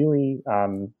really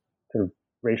sort of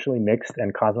racially mixed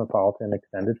and cosmopolitan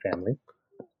extended family.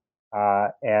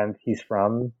 And he's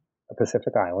from a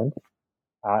Pacific island.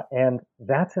 And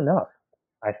that's enough,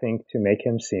 I think, to make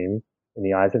him seem, in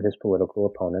the eyes of his political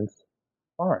opponents,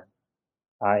 foreign.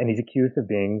 And he's accused of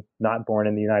being not born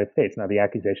in the United States. Now, the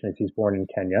accusation is he's born in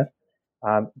Kenya.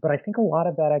 But I think a lot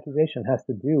of that accusation has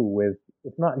to do with,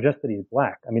 it's not just that he's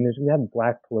black. I mean, we had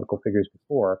black political figures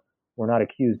before who were not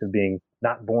accused of being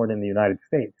not born in the United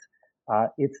States. I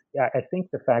think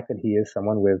the fact that he is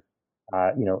someone with,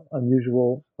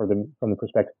 unusual from the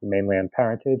perspective of the mainland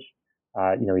parentage.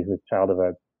 He's the child of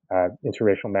a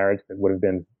interracial marriage that would have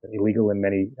been illegal in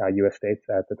many U.S. states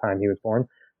at the time he was born.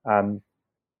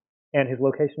 And his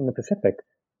location in the Pacific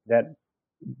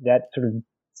that sort of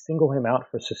single him out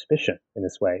for suspicion in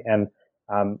this way. And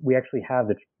we actually have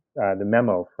the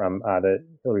memo from the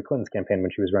Hillary Clinton's campaign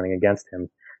when she was running against him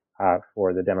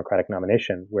for the Democratic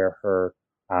nomination, where her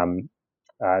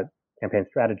campaign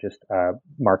strategist,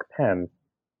 Mark Penn,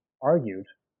 argued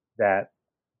that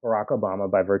Barack Obama,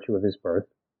 by virtue of his birth,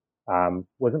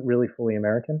 wasn't really fully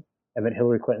American, and that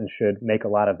Hillary Clinton should make a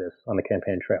lot of this on the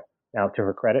campaign trail. Now, to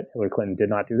her credit, Hillary Clinton did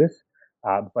not do this,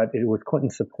 but it was Clinton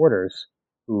supporters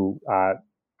who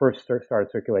first started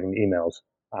circulating the emails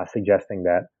suggesting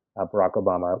that Barack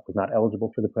Obama was not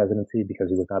eligible for the presidency because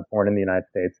he was not born in the United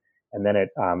States, and then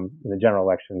in the general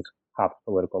elections, hopped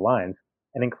political lines.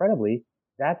 And incredibly,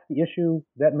 that's the issue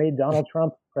that made Donald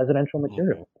Trump presidential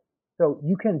material. So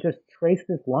you can just trace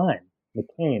this line: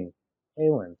 McCain,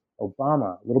 Palin,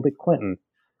 Obama, a little bit Clinton,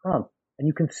 Trump, and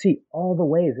you can see all the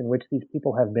ways in which these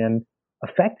people have been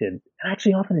affected, and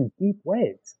actually often in deep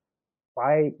ways,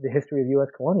 by the history of U.S.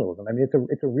 colonialism. I mean,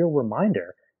 it's a real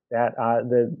reminder that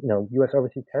the U.S.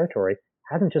 overseas territory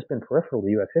hasn't just been peripheral to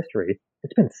U.S. history;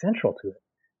 it's been central to it.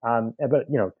 But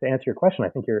to answer your question, I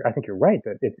think you're right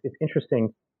that it's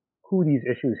interesting who these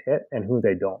issues hit and who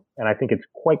they don't. And I think it's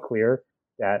quite clear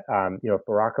that if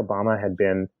Barack Obama had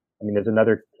been I mean, there's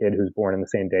another kid who's born in the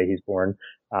same day he's born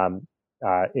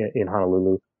in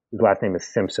Honolulu. His last name is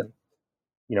Simpson.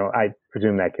 I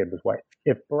presume that kid was white.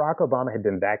 If Barack Obama had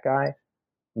been that guy,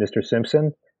 Mr.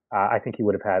 Simpson, I think he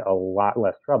would have had a lot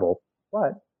less trouble.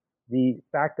 But the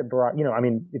fact that Barack,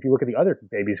 if you look at the other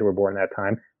babies who were born that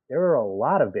time, there were a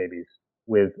lot of babies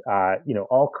with,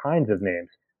 all kinds of names,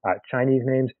 Chinese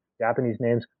names, Japanese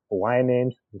names, Hawaiian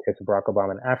names, in case of Barack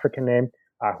Obama, an African name,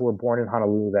 who were born in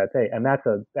Honolulu that day. And that's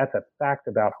a fact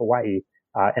about Hawaii,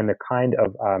 and the kind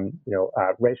of,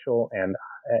 racial and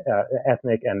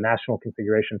ethnic and national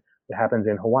configuration that happens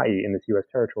in Hawaii in this U.S.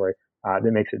 territory, that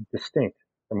makes it distinct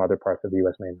from other parts of the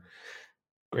U.S. mainland.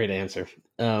 Great answer.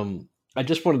 I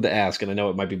just wanted to ask, and I know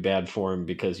it might be bad form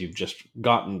because you've just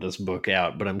gotten this book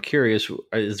out, but I'm curious,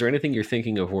 is there anything you're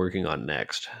thinking of working on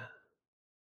next?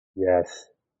 Yes.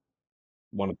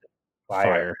 One of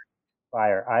Fire.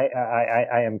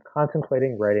 I am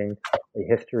contemplating writing a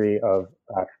history of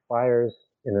fires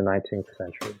in the 19th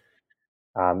century,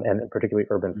 and particularly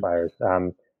urban fires.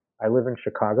 I live in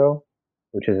Chicago,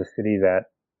 which is a city that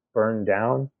burned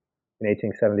down in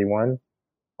 1871,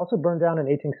 also burned down in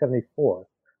 1874.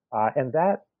 And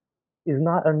that is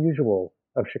not unusual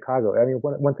of Chicago. I mean,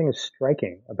 one thing is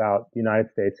striking about the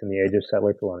United States in the age of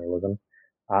settler colonialism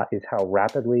is how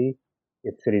rapidly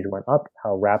its cities went up,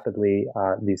 how rapidly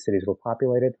these cities were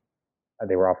populated.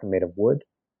 They were often made of wood,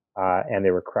 and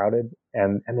they were crowded,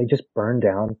 and they just burned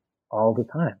down all the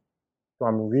time. So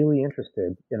I'm really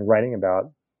interested in writing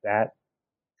about that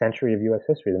century of U.S.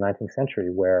 history, the 19th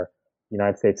century, where the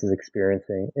United States is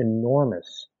experiencing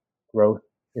enormous growth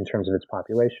in terms of its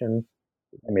population.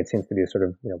 I mean, it seems to be a sort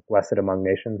of, blessed among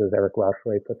nations, as Eric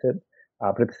Lauschway puts it.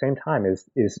 But at the same time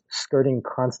is skirting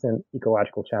constant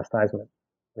ecological chastisement.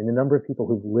 I mean, the number of people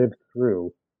who've lived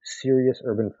through serious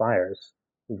urban fires,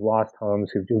 who've lost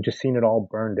homes, who've just seen it all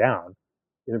burn down,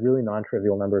 is a really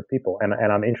non-trivial number of people. And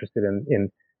I'm interested in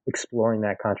exploring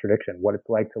that contradiction, what it's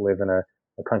like to live in a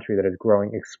country that is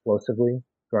growing explosively,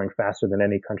 growing faster than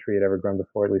any country had ever grown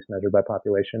before, at least measured by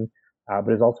population,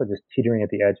 but is also just teetering at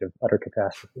the edge of utter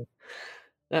catastrophe.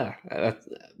 Yeah,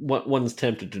 one's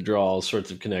tempted to draw all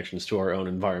sorts of connections to our own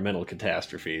environmental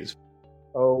catastrophes.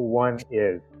 One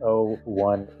is. I'll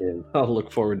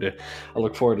look forward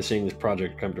to seeing this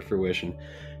project come to fruition.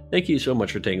 Thank you so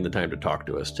much for taking the time to talk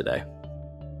to us today.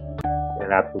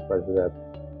 An absolute pleasure,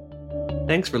 Ed.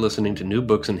 Thanks for listening to New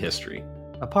Books in History,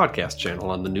 a podcast channel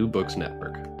on the New Books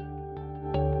Network.